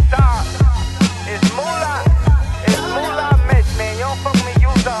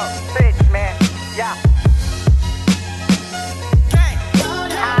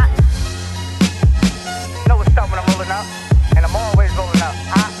 And I'm always rolling up.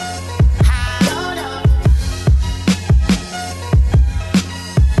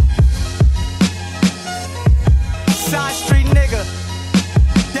 Side street nigga,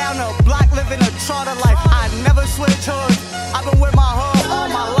 down the block living a charter life. I never switch hoods. I've been with my hood all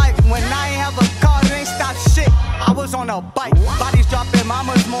my life. When I ain't have a car, it ain't stop shit. I was on a bike, bodies dropping,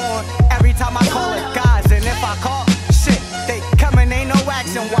 mama's mourn. Every time I call it guys, and if I call shit, they coming, ain't no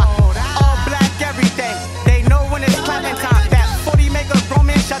action. Why? All black, everything. They know when it's clapping time. That 40 make a grown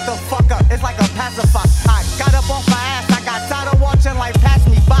man shut the fuck up. It's like a pacifier. I got up off my ass. I got tired of watching like pass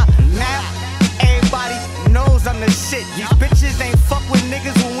me by. Now everybody knows I'm the shit. These bitches ain't fuck with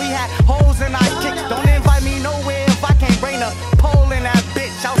niggas when we had holes in our kicks. Don't invite me nowhere if I can't bring a pole in that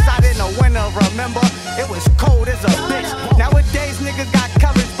bitch. Outside in the winter, remember it was cold as a bitch. Nowadays niggas got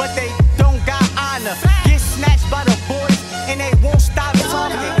coverage, but they don't got honor. Get snatched by the boys and they won't stop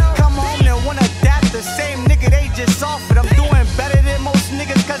talking. Come home and wanna adapt the same nigga they just offered. I'm doing better than most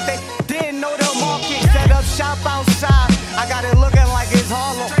niggas cause they didn't know the market. Set up shop outside. I got it looking like it's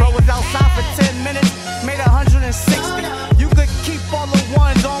Harlem. Bro was outside for 10 minutes, made 160. You could keep all the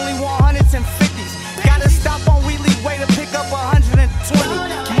ones, only 100s and 50s. Gotta stop on Wheatley Way to pick up 120.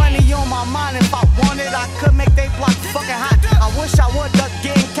 Money on my mind, if I wanted, I could make they block fucking hot. I wish I would up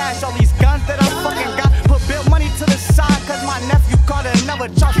getting cash. All these guns that I fucking got, put bill money to the side, cause my nephew caught another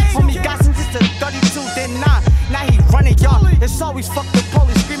charge. Homie got sentenced to 32, then 9. Now he running y'all. It's always fuck the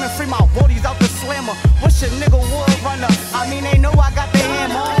police, screaming free my woodies out the slammer. Wish a nigga would run up. I mean, they know I got the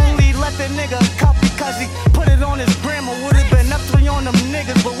hammer. Only let the nigga cut because he put it on his grandma. Would've been up 3 on them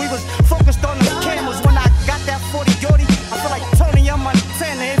niggas, but we was focused on the cameras. When I got that 40 Yodi, I feel like Tony, I'm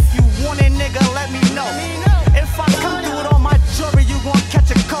Montana. If you want it, nigga, let me know. If I come through it on my jewelry, you gon'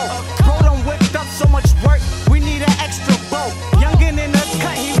 catch a cold. Bro done whipped up so much work, we need an extra bow. Youngin' in the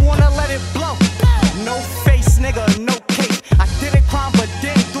cut, he wanna let it blow. No face, nigga, no case. I did a crime, but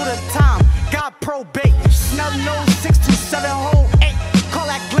didn't do the time. Got probate, snub nose, 627 whole 8. Call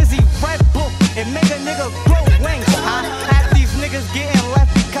that glizzy Red Bull. It make a nigga grow wings. Half these niggas getting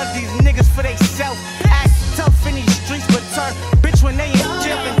left because these niggas for they self. Act tough in these streets, but turn bitch when they in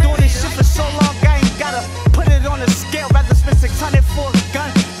jail. Been doing this shit for so long, I ain't gotta put it on a scale. Rather spend 600 for a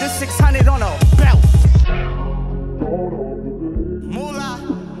gun than 600 on a belt. Moolah.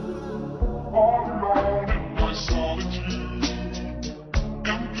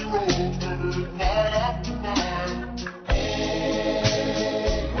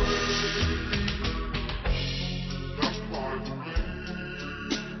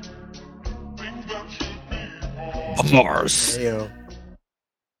 Bars.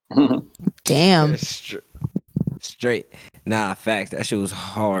 Damn. Straight. Nah, facts. That shit was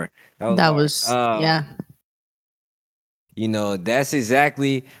hard. That was yeah. You know, that's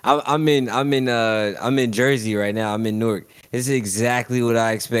exactly. I'm in Jersey right now. I'm in Newark. This is exactly what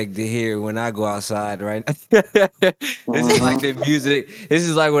I expect to hear when I go outside. Right. This is like the music. This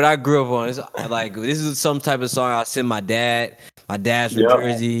is like what I grew up on. It's like this is some type of song I send my dad. My dad's from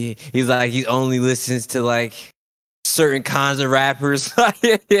Jersey. He's like he only listens to like certain kinds of rappers.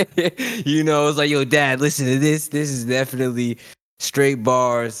 You know, it's like, yo, dad, listen to this. This is definitely straight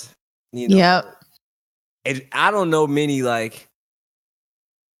bars. You know. Yep. I don't know many, like,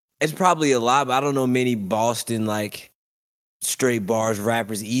 it's probably a lot, but I don't know many Boston, like, straight bars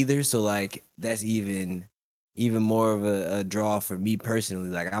rappers either. So, like, that's even more of a draw for me personally.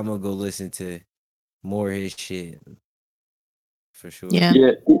 Like, I'm going to go listen to more of his shit. For sure. Yeah.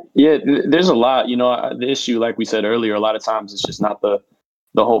 There's a lot, you know, the issue, like we said earlier, a lot of times it's just not the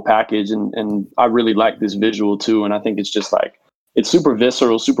whole package. And I really like this visual too. And I think it's just like, it's super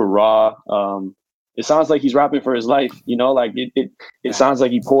visceral, super raw. It sounds like he's rapping for his life, you know, like it sounds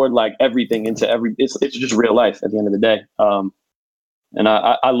like he poured like everything into it's just real life at the end of the day. And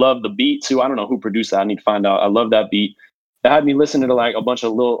I love the beat too. I don't know who produced that. I need to find out. I love that beat. It had me listening to like a bunch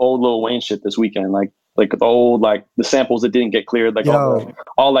of old Lil Wayne shit this weekend. Like the old, like the samples that didn't get cleared, like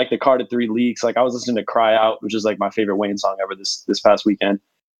all like the Carter 3 leaks. Like I was listening to Cry Out, which is like my favorite Wayne song ever this past weekend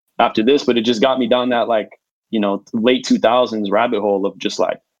after this, but it just got me down that like, you know, late 2000s rabbit hole of just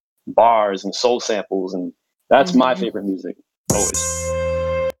like bars and soul samples, and that's my favorite music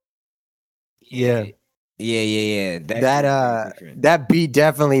always. Yeah. Yeah. That beat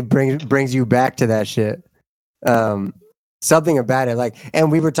definitely brings you back to that shit. Something about it, like,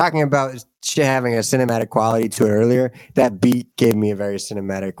 and we were talking about shit having a cinematic quality to it earlier. That beat gave me a very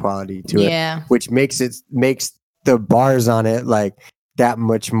cinematic quality to it, which makes the bars on it like that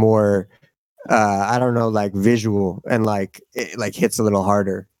much more. I don't know, like visual, and like it like hits a little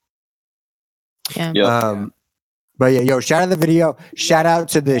harder. Yeah. But yeah, shout out the video. Shout out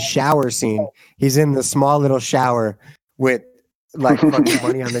to the shower scene. He's in the small little shower with like fucking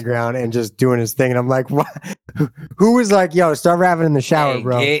money on the ground and just doing his thing. And I'm like, what? Who was like, yo, start rapping in the shower,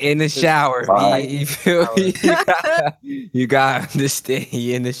 bro? Get in the shower. You feel me? You got to understand.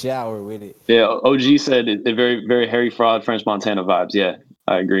 You in the shower with it. Yeah, OG said it very, very Harry Fraud, French Montana vibes. Yeah,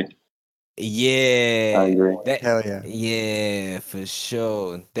 I agree. Yeah, I agree. Hell yeah. Yeah, for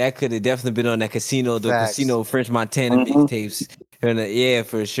sure. That could have definitely been on that Casino French Montana mixtapes. Yeah,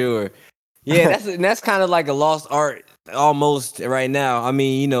 for sure. Yeah, that's kind of like a lost art almost right now. I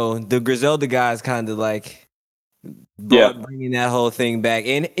mean, the Griselda guys kind of like bringing that whole thing back.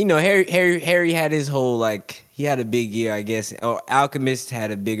 And Harry had his whole like he had a big year, I guess. Or Alchemist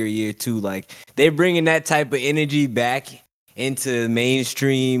had a bigger year too. Like they're bringing that type of energy back into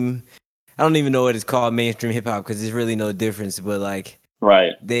mainstream. I don't even know what it's called, mainstream hip hop, because there's really no difference. But like,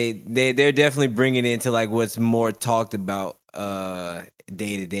 right, they're definitely bringing it into like what's more talked about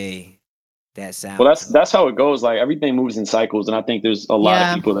day to day. That sound. Well, that's how it goes. Like everything moves in cycles, and I think there's a lot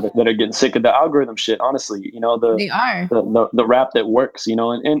of people that are getting sick of the algorithm shit. Honestly, they are the rap that works, and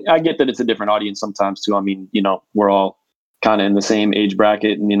I get that it's a different audience sometimes too. I mean, we're all kind of in the same age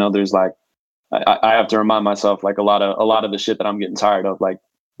bracket, and there's like I have to remind myself like a lot of the shit that I'm getting tired of, like.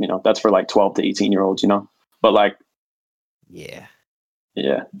 That's for like 12 to 18-year-olds, but like, yeah,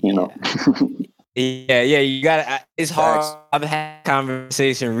 yeah, yeah, you got it's hard. I've had a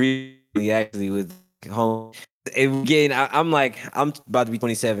conversation recently actually with home. I'm about to be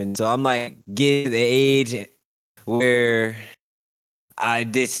 27, so I'm like getting to the age where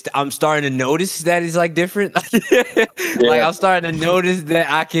I'm starting to notice that it's like different. Like I'm starting to notice that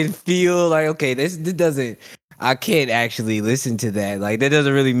I can feel like, okay, this doesn't. I can't actually listen to that. Like that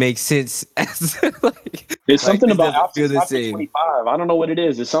doesn't really make sense. There's something about after 25. I don't know what it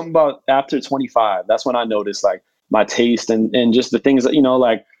is. There's something about after 25. That's when I notice like my taste and just the things that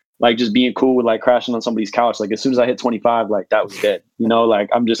like just being cool with like crashing on somebody's couch. Like as soon as I hit 25, like that was dead. Like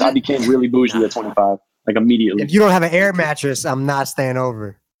I became really bougie at 25, like immediately. If you don't have an air mattress, I'm not staying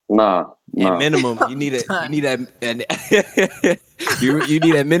over. Nah. At minimum, you need you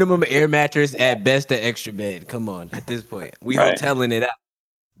need a minimum air mattress, at best an extra bed. Come on, at this point, we hoteling it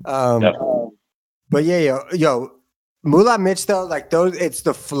out. But yeah, yo, Moolah Mitch though, like those, it's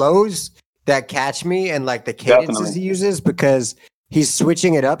the flows that catch me and like the cadences he uses, because he's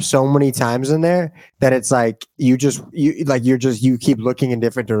switching it up so many times in there that it's like you keep looking in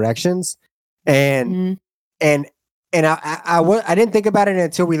different directions, and I didn't think about it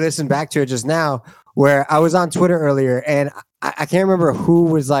until we listened back to it just now, where I was on Twitter earlier, and I can't remember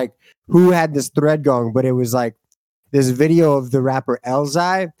who had this thread going, but it was like this video of the rapper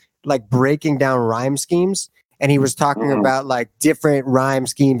Elzhi like breaking down rhyme schemes, and he was talking about like different rhyme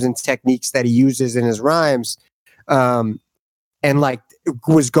schemes and techniques that he uses in his rhymes, and like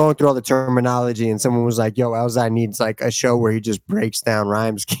was going through all the terminology, and someone was like, yo, Elzhi needs like a show where he just breaks down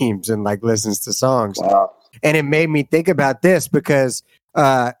rhyme schemes and like listens to songs. Wow. And it made me think about this because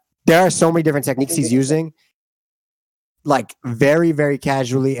there are so many different techniques he's using, like very, very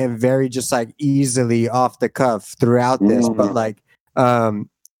casually and very just like easily off the cuff throughout this. But like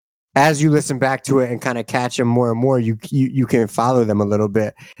as you listen back to it and kind of catch them more and more, you can follow them a little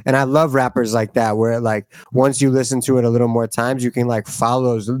bit. And I love rappers like that, where like once you listen to it a little more times, you can like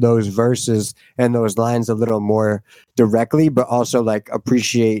follow those verses and those lines a little more directly, but also like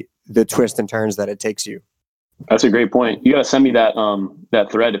appreciate the twists and turns that it takes you. That's a great point. You gotta send me that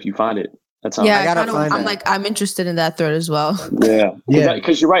that thread if you find it. I'm interested in that thread as well. Yeah,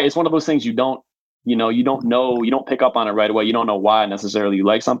 because you're right. It's one of those things you don't know, you don't pick up on it right away. You don't know why necessarily you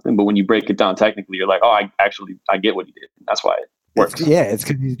like something, but when you break it down technically, you're like, oh, I get what he did. That's why it works. It's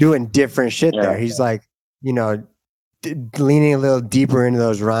because he's doing different shit there. He's like, leaning a little deeper into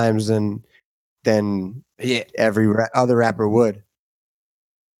those rhymes than every other rapper would.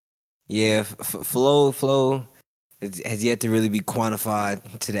 Yeah, flow has yet to really be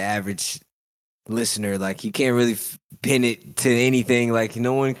quantified to the average listener. Like you can't really pin it to anything. Like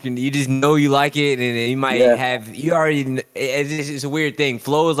no one can. You just know you like it, and you might have. You already. It's a weird thing.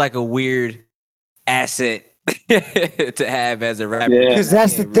 Flow is like a weird asset to have as a rapper. Because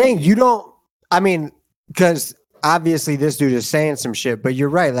that's the thing. You don't. I mean, because obviously this dude is saying some shit, but you're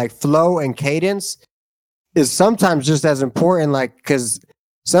right. Like flow and cadence is sometimes just as important. Like, because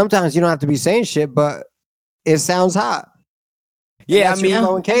sometimes you don't have to be saying shit, but it sounds hot. Yeah, I mean,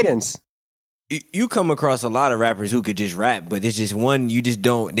 flow and cadence. You come across a lot of rappers who could just rap, but it's just one you just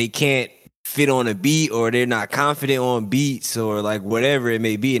don't. They can't fit on a beat, or they're not confident on beats, or like whatever it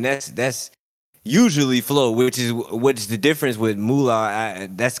may be, and that's usually flow, which is the difference with Moolah.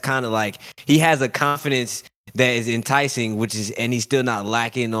 That's kind of like he has a confidence that is enticing, and he's still not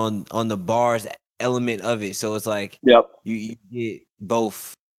lacking on the bars element of it. So it's like you get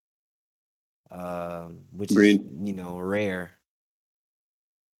both, which is rare.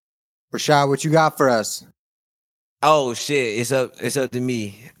 Rashad, what you got for us? Oh shit, it's up to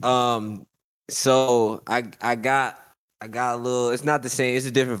me. So I got a little. It's not the same. It's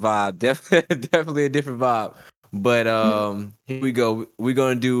a different vibe. Definitely a different vibe. But here we go. We're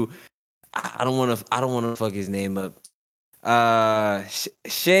gonna do. I don't want to fuck his name up.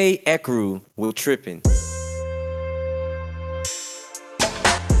 Shay Ekru with Trippin'.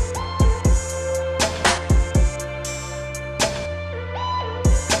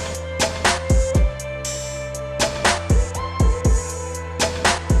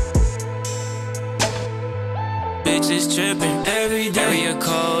 Bitches trippin', every day a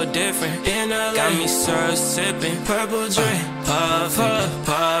cold different. In LA, got me syrup sippin', purple drink, puff up,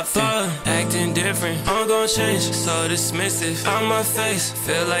 puff up, acting different. I'm gon' change, so dismissive. On my face,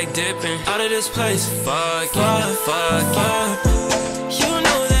 feel like dipping out of this place. Fuck it, fuck it. You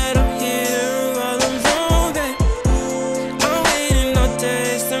know that I'm here while I'm wrong, babe. I'm waiting all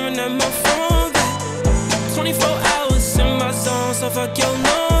day, staring at my phone, babe. 24 hours in my zone, so fuck your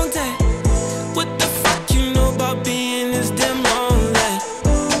long day. What the fuck you know about being this damn lonely?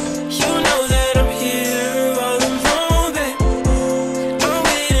 You know that I'm here while I'm wrong, babe. I'm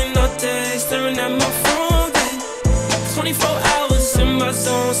waiting all day, staring at my phone, babe. 24 hours in my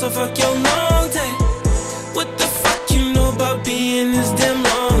zone, so fuck your long day. What the fuck you know about being this damn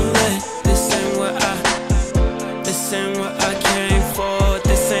lonely? This ain't what I came for.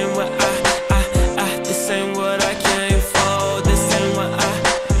 This ain't what this ain't what I came for. This ain't what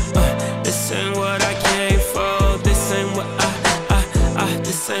this ain't what I came for. This ain't what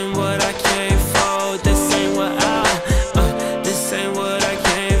this ain't what I came for. This ain't what this ain't what I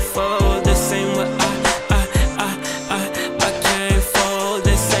came for. This ain't what I came for.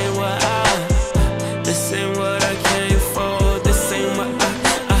 This ain't what this ain't what I came for. This ain't what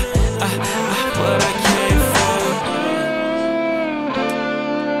what I came for.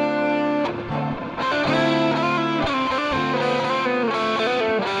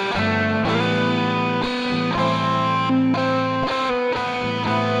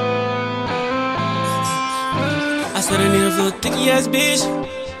 I said I need a little thicky ass bitch.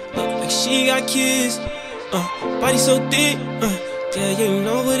 Look like she got kids. Body so thick. Yeah, you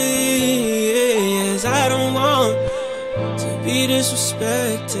know what it is. I don't want to be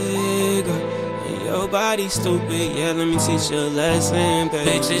disrespected. And your body stupid. Yeah, let me teach you a lesson, baby.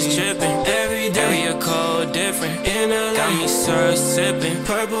 Bitches trippin' every day. A cold different. In LA, got me syrup sippin',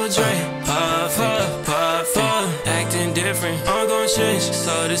 purple drink, puff up, puff up, acting different. I'm gon' change,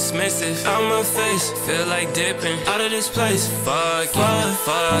 so dismissive. On my face, feel like dipping out of this place. Fuck it,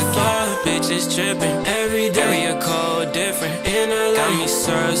 fuck it. Bitches trippin' every day. A cold different. In LA, got me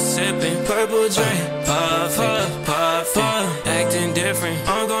syrup sippin', purple drink, puff up, puff up, acting different.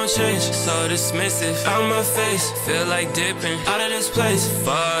 I'm gon' change, so dismissive. On my face, feel like dipping out of this place.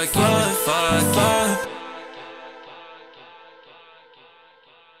 Fuck it, fuck it.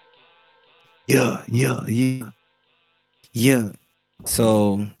 Yeah.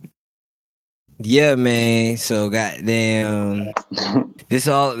 So, yeah, man. So, goddamn. This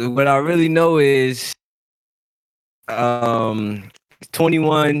all. What I really know is,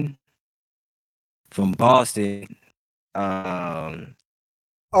 21 from Boston.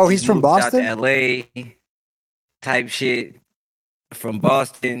 He's from Boston? Out to LA type shit from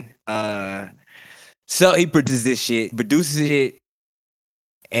Boston. So he produces it,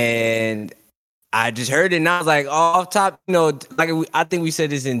 and I just heard it, and I was like, off top, like I think we said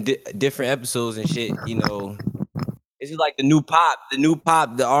this in different episodes and shit. It's just like the new pop,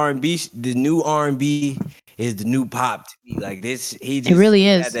 the R&B, the new R&B is the new pop to me. Like this, he just really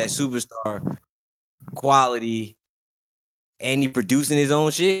is. had that superstar quality. And he producing his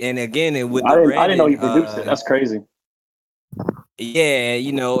own shit, and again, I didn't know he produced it. That's crazy. Yeah,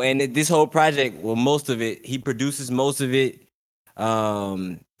 and this whole project, well, most of it, he produces most of it.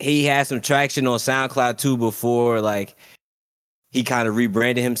 He had some traction on SoundCloud too before, like he kind of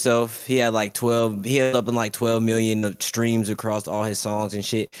rebranded himself. He had like 12 million of streams across all his songs and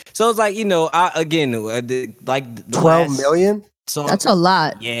shit. So it's like, 12 million? Song, that's a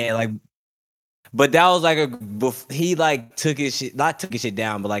lot. Yeah, like. But that was like he like took his shit, not took his shit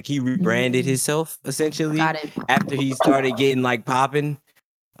down, but like he rebranded himself essentially after he started getting like popping.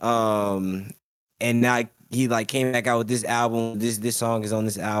 And now he like came back out with this album. This song is on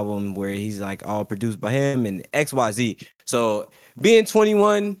this album where he's like all produced by him and XYZ. So being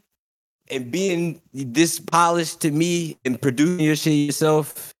 21 and being this polished to me and producing your shit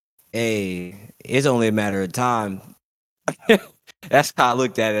yourself, hey, it's only a matter of time. That's how I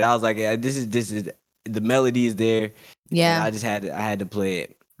looked at it. I was like, yeah, this is the melody is there. Yeah, I had to play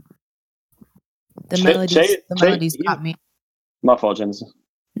it. The melodies caught me. My fault, Genesis.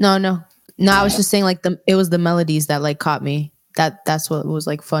 No. I was just saying like it was the melodies that like caught me. That's what was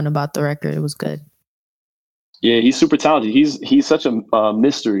like fun about the record. It was good. Yeah, he's super talented. He's such a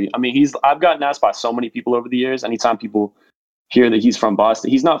mystery. I mean, I've gotten asked by so many people over the years. Anytime people hear that he's from Boston,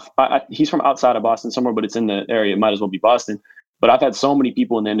 he's not. He's from outside of Boston somewhere, but it's in the area. It might as well be Boston. But I've had so many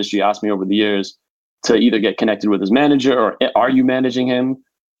people in the industry ask me over the years to either get connected with his manager or are you managing him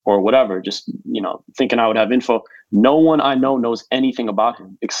or whatever. Just thinking I would have info. No one I know knows anything about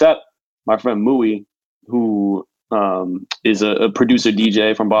him except my friend Mui, who is a producer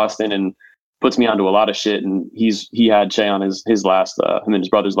DJ from Boston and puts me onto a lot of shit. And he had Che on his last him and his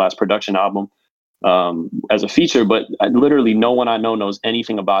brother's last production album as a feature. But literally no one I know knows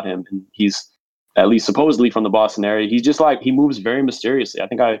anything about him. And he's at least supposedly from the Boston area. He's just like, he moves very mysteriously. I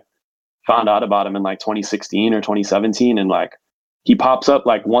think I found out about him in like 2016 or 2017. And like, he pops up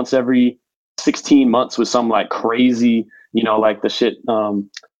like once every 16 months with some like crazy, like the shit,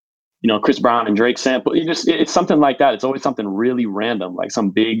 Chris Brown and Drake sample. It's something like that. It's always something really random, like some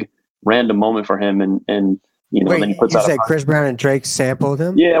big random moment for him. And Wait, then he puts you out said Chris Brown and Drake sampled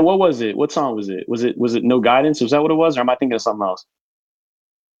him? Yeah. What was it? What song was it? Was it No Guidance? Was that what it was? Or am I thinking of something else?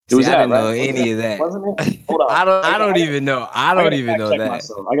 I didn't know any of that. Wasn't it? Hold on. I don't even know. I don't even know that.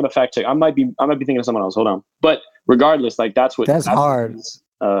 Myself. I gotta fact check. I might be thinking of someone else. Hold on. But regardless, like that's hard.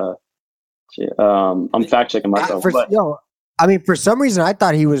 I'm fact checking myself. For some reason I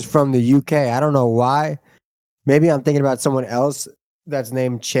thought he was from the UK. I don't know why. Maybe I'm thinking about someone else that's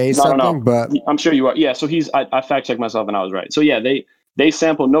named Che something. But I'm sure you are. Yeah. So I fact checked myself and I was right. So yeah, they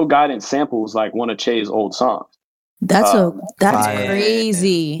sample No Guidance samples like one of Che's old songs. That's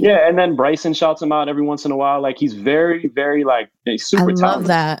crazy. Yeah, and then Bryson shouts him out every once in a while. Like he's very, very like super talented. I love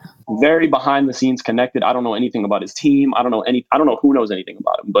that. Very behind the scenes connected. I don't know anything about his team. I don't know who knows anything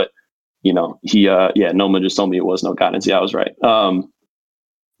about him. But Noma just told me it was No Guidance. Yeah, I was right.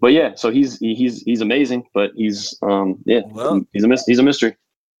 But yeah, so he's amazing. But he's he's a mystery.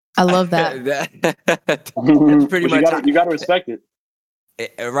 I love that. That's pretty much. You got to respect it.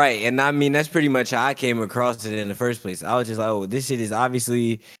 Right, and I mean that's pretty much how I came across it in the first place. I was just like, oh, this shit is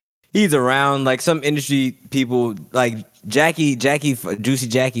obviously he's around. Like some industry people, like Juicy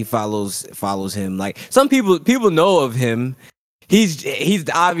Jackie follows him. Like some people know of him. He's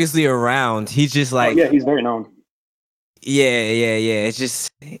obviously around. He's just like he's very known. Yeah. It's just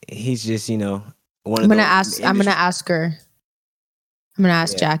he's just one of I'm gonna ask her. I'm gonna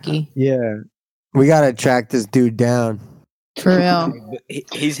ask Jackie. Yeah, we gotta track this dude down. For real.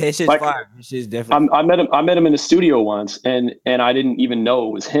 His shit's fire. His shit's definitely. I met him in the studio once, and I didn't even know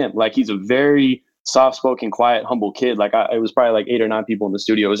it was him. Like he's a very soft-spoken, quiet, humble kid. Like it was probably like 8 or 9 people in the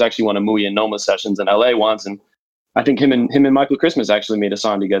studio. It was actually one of Mui and Noma's sessions in LA once, and I think him and Michael Christmas actually made a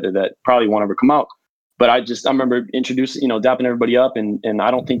song together that probably won't ever come out. But I remember introducing, dapping everybody up, and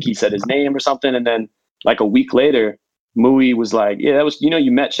I don't think he said his name or something. And then like a week later, Mui was like, "Yeah, that was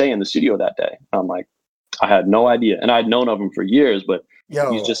you met Che in the studio that day." I'm like, I had no idea, and I'd known of him for years, but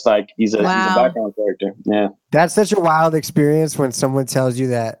he's just like he's a background character. Yeah, that's such a wild experience when someone tells you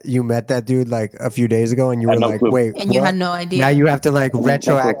that you met that dude like a few days ago, and you were like, "Wait," and you had no idea. Now you have to like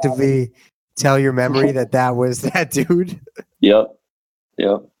retroactively tell your memory that was that dude. Yep.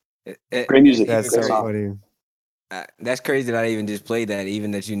 Great music. That's so funny. That's crazy that I even just played that,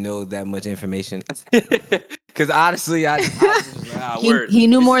 even that you know that much information. Because honestly, he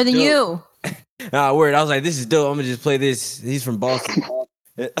knew more than you. Word. I was like, this is dope. I'm gonna just play this. He's from Boston.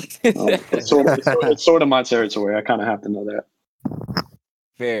 It's sort of my territory. I kind of have to know that.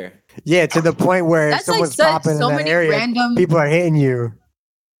 Fair. Yeah, to the point where if someone's popping in that area, people are hitting you.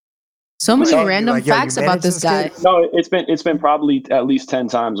 So many random facts about this guy. No, it's been probably at least 10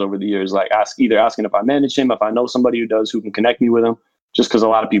 times over the years. Like either asking if I manage him, if I know somebody who can connect me with him. Just because a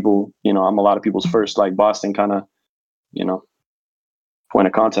lot of people, I'm a lot of people's first like Boston kind of, point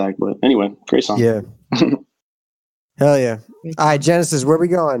of contact. But anyway, great song. Yeah. Hell yeah. All right, Genesis, where we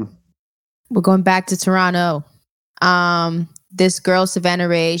going? We're going back to Toronto. This girl, Savannah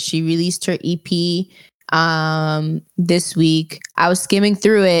Ray, she released her EP this week. I was skimming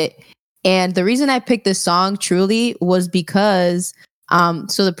through it, And the reason I picked this song truly was because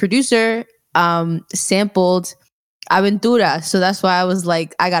so the producer sampled Aventura. So that's why I was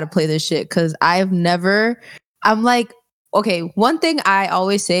like, I gotta play this shit because I'm like, okay, one thing I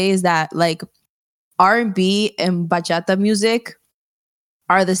always say is that like R&B and bachata music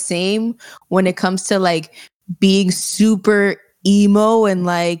are the same when it comes to like being super emo and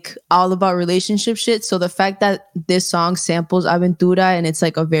like all about relationship shit. So the fact that this song samples Aventura and it's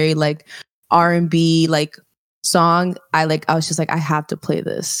like a very like R&B like song, I was just like, I have to play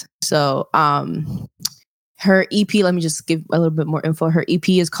this. So her EP, let me just give a little bit more info. Her EP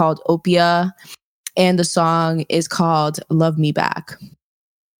is called Opia and the song is called Love Me Back.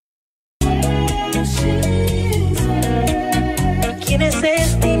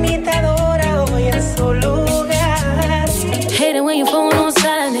 Hate it when your phone on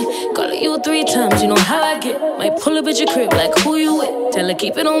silent. Calling you 3 times, you know how I get. Might pull up at your crib like who you with. Tell her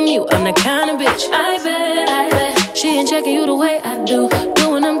keep it on mute, I'm the kind of bitch. I bet she ain't checking you the way I do.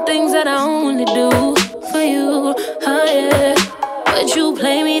 Doing them things that I only do for you, oh yeah. But you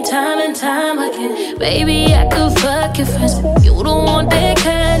play me time and time again. Baby, I could fuck your friends. You don't want that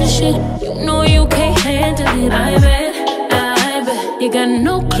kind of shit. You know you can't handle it. I bet you got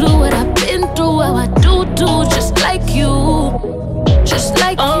no clue what I've been through. How I do just like you. Just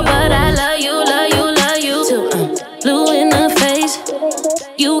like you. But I love you till I'm blue in the face.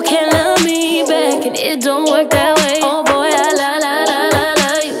 You can't love me back and it don't work that way. Oh boy, I love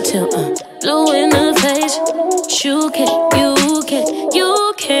you till I'm blue in the face. You can't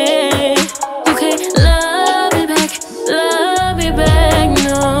love me back,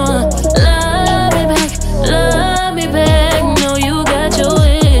 no. Love me back, no. You got your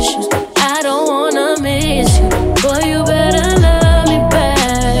issues, I don't wanna miss you. Boy, you better love me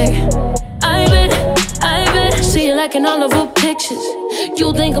back. I bet, see you liking all of her pictures.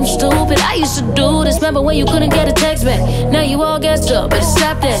 You think I'm stupid, I used to do this. Remember when you couldn't get a text back? Now you all gassed up, better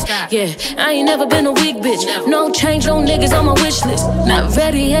stop that. Yeah, I ain't never been a weak bitch. No change, no niggas on my wish list. Not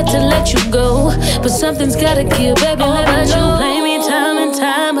ready yet to let you go, but something's gotta give, baby, let me know. You play me time and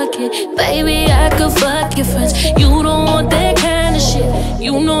time again. Baby, I could fuck your friends. You don't want that kind of shit.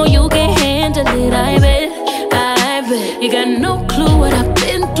 You know you can't handle it. I bet you got no clue what I've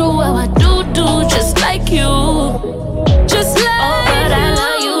been through. How I do just like you. Just like but I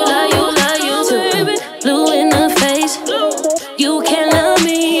love you till I'm blue in the face. You can't love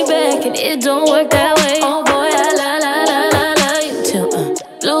me back and it don't work that way. Oh boy, I love you till I'm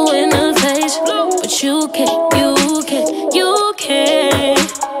blue in the face. But you can't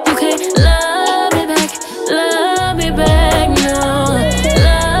love me back, no.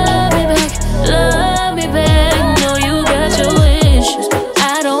 Love me back, no. You got your issues,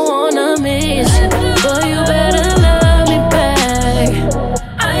 I don't wanna miss you. Boy, you better love me back.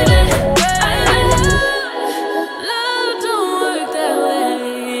 I bet love don't work that way.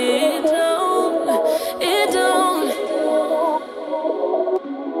 It don't.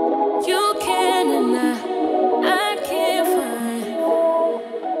 You can't deny, I can't find.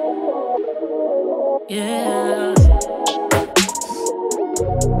 Yeah.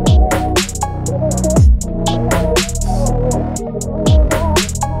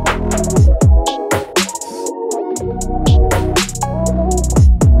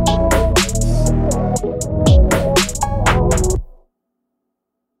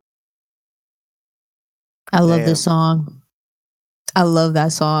 I love this song. I love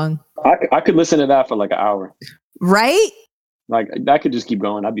that song. I could listen to that for like an hour. Right? Like I could just keep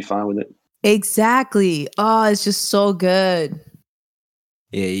going. I'd be fine with it. Exactly. Oh, it's just so good.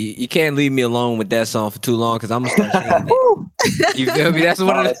 Yeah, you can't leave me alone with that song for too long because I'm gonna start singing it. You feel me? That's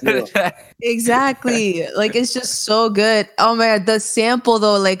what it is. Exactly. Like it's just so good. Oh my god, the sample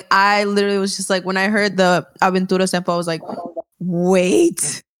though, like I literally was just like when I heard the Aventura sample, I was like,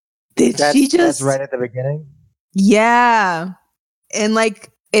 wait, she just that's right at the beginning? Yeah. And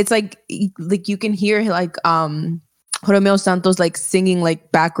like it's like you can hear like Romeo Santos like singing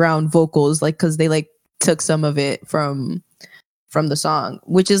like background vocals, like because they like took some of it from the song,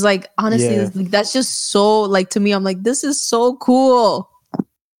 which is like honestly like, that's just so like to me I'm like this is so cool.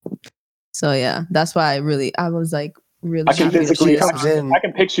 So yeah, that's why I was like really I can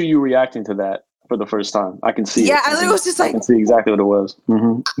picture you reacting to that for the first time. I can see it. I literally was just like I can see exactly what it was.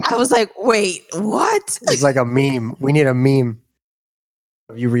 Mm-hmm. I was like, wait, what? It's like a meme. We need a meme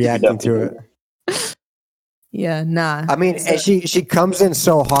of you reacting to it. Yeah, nah. I mean, and she comes in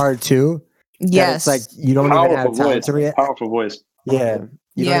so hard too. Yes, it's like you don't even have time to react. Powerful voice. Yeah,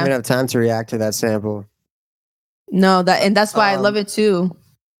 you don't even have time to react to that sample. No, that's why I love it too,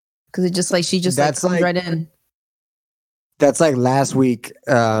 because it just like she just like comes right in. That's like last week.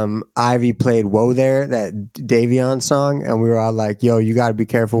 Ivy played "Whoa There," that Davion song, and we were all like, "Yo, you got to be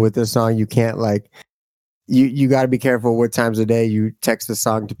careful with this song. You can't like, you got to be careful what times of day you text the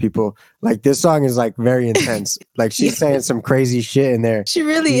song to people. Like this song is like very intense. Like she's saying some crazy shit in there. She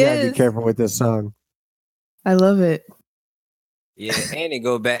really you gotta is. be careful with this song. I love it. Yeah, and it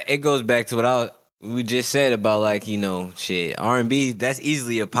goes back to what we just said about like, you know, shit, R&B, that's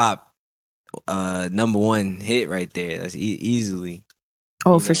easily a pop number one hit right there. That's easily.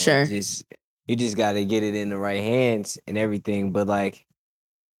 Oh, for sure. You just got to get it in the right hands and everything, but like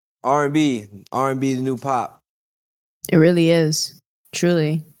R&B the new pop. It really is.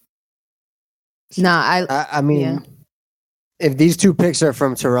 Truly. Nah, I mean, if these two picks are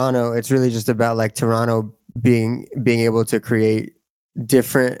from Toronto, it's really just about like Toronto being able to create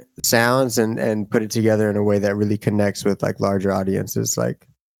different sounds and put it together in a way that really connects with like larger audiences, like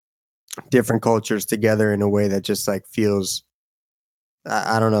different cultures together in a way that just like feels,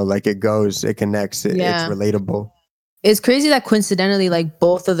 I don't know, like it connects, it's relatable. It's crazy that coincidentally, like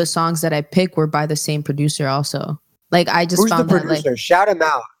both of the songs that I picked were by the same producer also. Like I just Who's found the that producer? like Shout him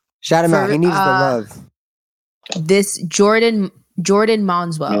out. He needs the love. This Jordan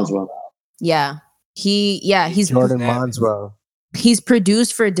Monswell. Yeah. He's Jordan Monswell. He's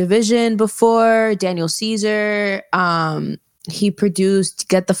produced for Division before, Daniel Caesar. He produced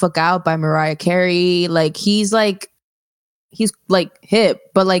Get the Fuck Out by Mariah Carey. Like he's hip,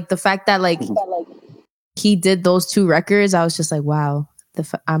 but like the fact that like he did those two records, I was just like, wow.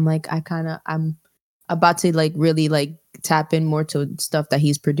 I'm about to like really like tap in more to stuff that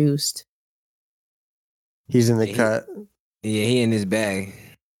he's produced. He's in the cut. Yeah, he in his bag.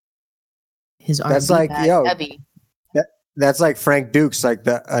 His R&B that's like bag, yo. heavy. That's like Frank Dukes, like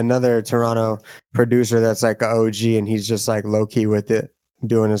another Toronto producer that's like an OG, and he's just like low key with it,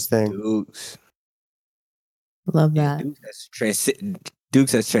 doing his thing. Dukes. Love that.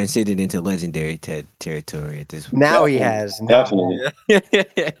 Dukes has transcended into legendary territory at this point. Now he has. Definitely.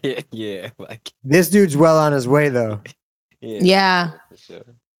 Yeah. Like this dude's well on his way though. Yeah. For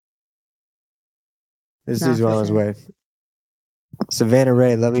sure. This dude's well on his way. Savannah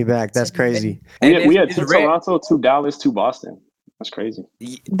Ray, Love Me Back. That's crazy. We had two Toronto, two Dallas, two Boston. That's crazy.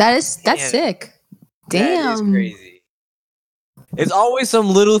 That's sick. Damn. That is crazy. It's always some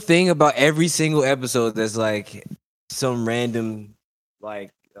little thing about every single episode that's like some random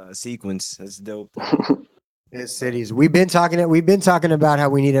like sequence. That's dope. It's cities. We've been talking about how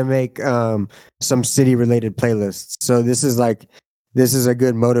we need to make some city related playlists. So this is a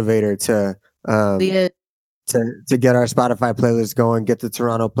good motivator to get our Spotify playlist going, get the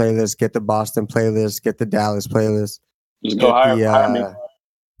Toronto playlist, get the Boston playlist, get the Dallas playlist. Just go hire me.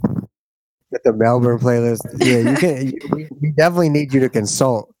 Get the Melbourne playlist. Yeah, you can. We definitely need you to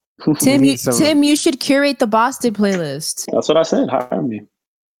consult. Tim, you should curate the Boston playlist. That's what I said. Hire me.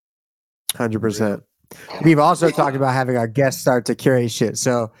 100%. We've also talked about having our guests start to curate shit.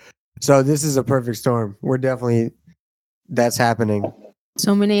 So this is a perfect storm. That's happening.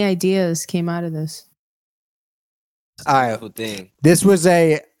 So many ideas came out of this. All right. This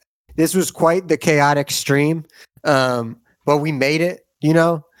was quite the chaotic stream. But we made it,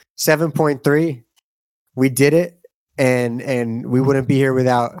 7.3. We did it. And we wouldn't be here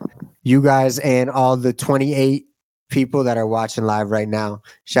without you guys and all the 28 people that are watching live right now.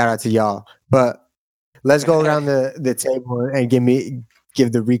 Shout out to y'all. But let's go around the table and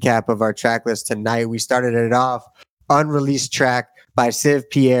give the recap of our track list tonight. We started it off, unreleased track by Civ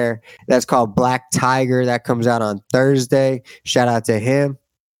Pierre. That's called Black Tiger. That comes out on Thursday. Shout out to him.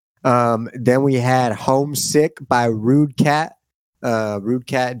 Then we had Homesick by Rude Cat. Rude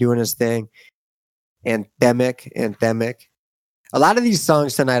Cat doing his thing. Anthemic. A lot of these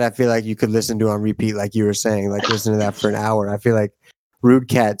songs tonight, I feel like you could listen to on repeat, like you were saying, like listen to that for an hour. I feel like Rude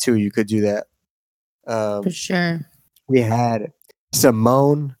Cat too, you could do that. For sure. We had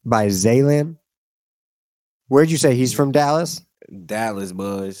Simone by Zaylin. Where'd you say he's from? Dallas? Dallas,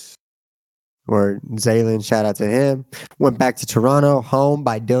 boys. Or Zaylin, shout out to him. Went back to Toronto, Home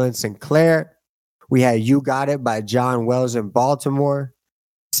by Dylan Sinclair. We had You Got It by John Wells in Baltimore.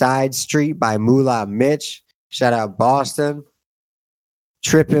 Side Street by Moolah Mitch. Shout out Boston.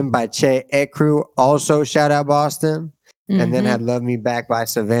 Trippin' by Che Ekru. Also shout out Boston. And then had Love Me Back by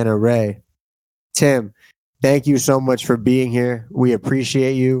Savannah Ray. Tim, thank you so much for being here. We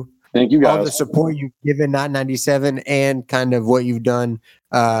appreciate you. Thank you guys. All the support you've given Not 97 and kind of what you've done,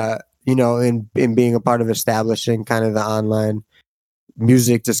 in being a part of establishing kind of the online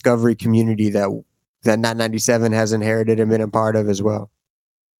music discovery community that Not 97 has inherited and been a part of as well.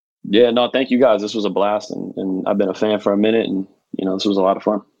 Yeah, no, thank you guys. This was a blast, and I've been a fan for a minute, and this was a lot of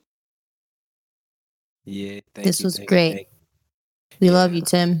fun. Yeah, this was great. We love you,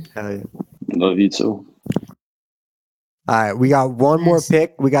 Tim. Hell yeah. Love you too. All right, we got one more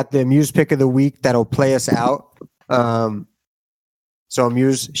pick. We got the Muse pick of the week that'll play us out. So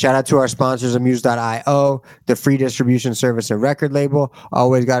Muse, shout out to our sponsors, Amuse.io, the free distribution service and record label.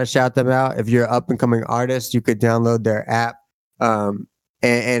 Always got to shout them out. If you're an up and coming artist, you could download their app and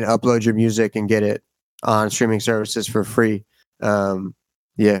upload your music and get it on streaming services for free. Own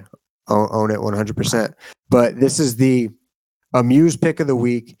it 100%. But this is the Muse pick of the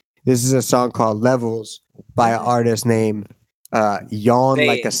week. This is a song called Levels by an artist named Yawn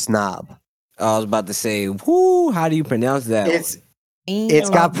Like a Snob. I was about to say, whoo, how do you pronounce that? It's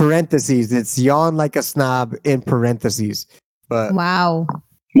got parentheses. It's Yawn Like a Snob in parentheses. But wow.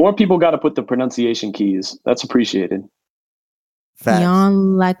 More people got to put the pronunciation keys. That's appreciated. Facts.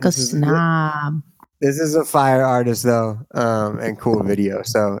 Yawn like a snob. This is a fire artist though, and cool video.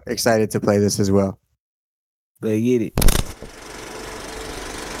 So excited to play this as well. Let's get it.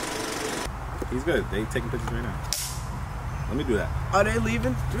 He's good. They taking pictures right now. Let me do that. Are they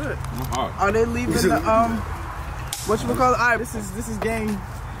leaving? Do it. I'm hard. Are they leaving the what you call it? All right, this is gang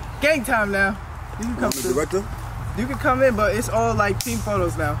time now. You can come through. Director? You can come in, but it's all like team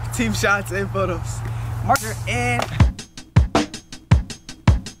photos now. Team shots and photos. Marker and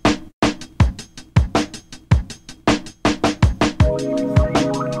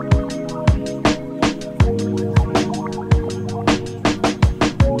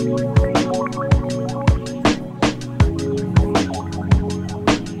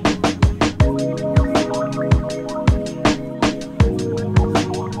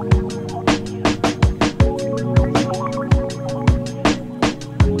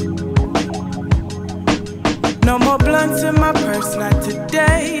No more blunts in my purse, not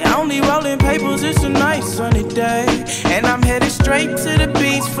today. Only rolling papers, it's a nice sunny day. And I'm headed straight to the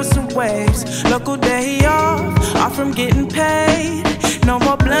beach for some waves. Local day off from getting paid. No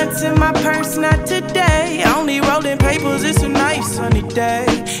more blunts in my purse, not today. Only rolling papers, it's a nice sunny day.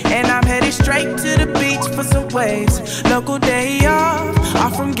 And I'm headed straight to the beach for some waves. Local day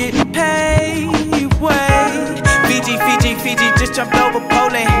off from getting paid. Wait. Fiji, just jumped over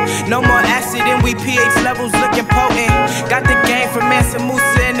Poland. No more acid and we pH levels looking potent. Got the game from Mansa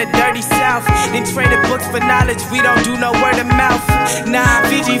Musa in the dirty south. Then traded books for knowledge, we don't do no word of mouth. Nah,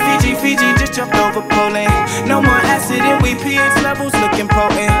 Fiji, just jumped over Poland. No more acid and we pH levels looking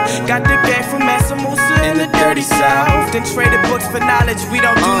potent. Got the game from Mansa Musa in the dirty south. Then traded books for knowledge, we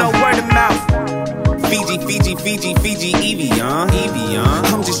don't do no word of mouth. Fiji, Evian.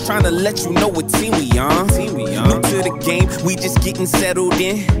 I'm just trying to let you know what team we on. New to the game, we just getting settled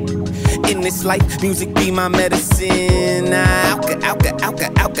in. In this life, music be my medicine.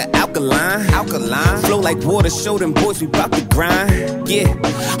 Alkaline. Flow like water, show them boys we bout to grind. Yeah,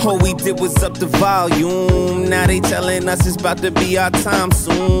 all we did was up the volume. Now they telling us it's about to be our time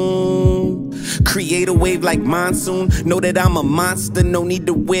soon. Create a wave like monsoon. Know that I'm a monster, no need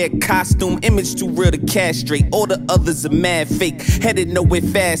to wear a costume. Image too real to castrate. All the others are mad fake. Headed nowhere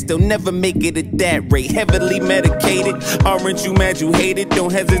fast, they'll never make it at that rate. Heavily medicated. Aren't you mad you hate it?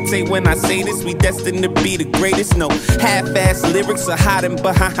 Don't hesitate when I say this. We destined to be the greatest. No half-ass lyrics are hiding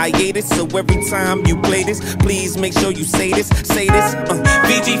behind hiatus. So every time you play this, please make sure you say this.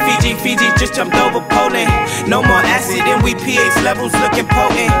 Fiji, just jumped over Poland. No more acid and we pH levels looking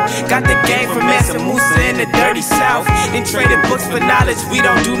potent. Got the game from Mansa Musa in the dirty south. Then traded books for knowledge, we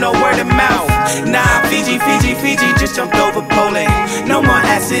don't do no word of mouth. Nah, Fiji, just jumped over Poland. No more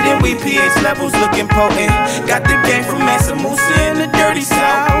acid and we pH levels looking potent. Got the game from Mansa Musa in the dirty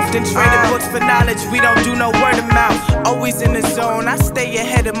south. Then traded books for knowledge, we don't do no word of mouth. Always in the zone, I stay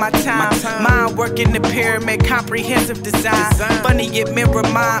ahead of my time. Mind working the pyramid, comprehensive design. Funny it mirror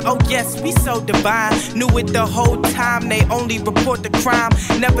mine, oh yes, we so divine. Knew it the whole time, they only report the crime.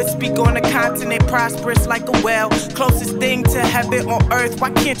 Never speak on a continent, prosperous like a whale. Closest thing to heaven on earth,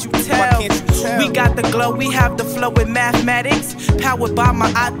 why can't you tell? We got the glow, we have the flow in mathematics. Powered by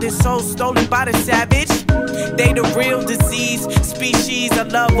my art, this soul stolen by the savage. They the real disease, species, I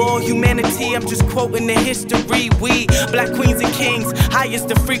love all humanity. I'm just quoting the history. We, black queens and kings, highest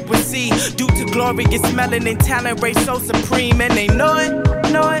the frequency. Due to glorious melanin, talent race so supreme. And they know it.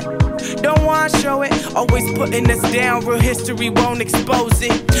 Don't wanna show it, always putting us down. Real history won't expose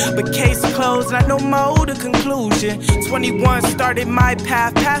it. But case closed, not no more the conclusion. 21 started my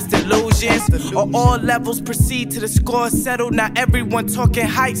path past illusions. On all levels, proceed to the score settled. Not everyone talking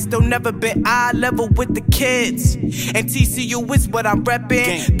heights, still never been eye level with the kids. And TCU is what I'm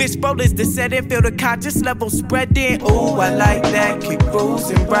reppin'. Fish rollers the setting, feel the conscious level spreading. Ooh, I like that. Kick rules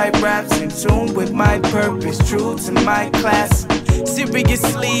and write raps in tune with my purpose, true to my class.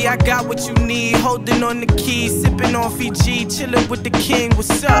 Seriously, I got what you need. Holding on the keys, sipping on Fiji, chilling with the king.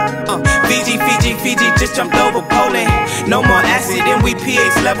 What's up? Fiji, just jumped over Poland. No more acid and we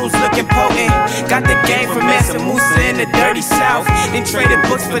pH levels looking potent. Got the game from Mansa Musa in the dirty south. Then traded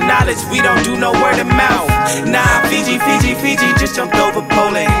books for knowledge, we don't do no word of mouth. Nah, Fiji, just jumped over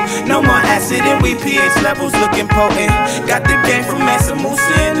Poland. No more acid and we pH levels looking potent. Got the game from Mansa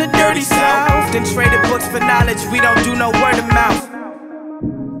Musa in the dirty south. Then traded books for knowledge, we don't do no word of mouth.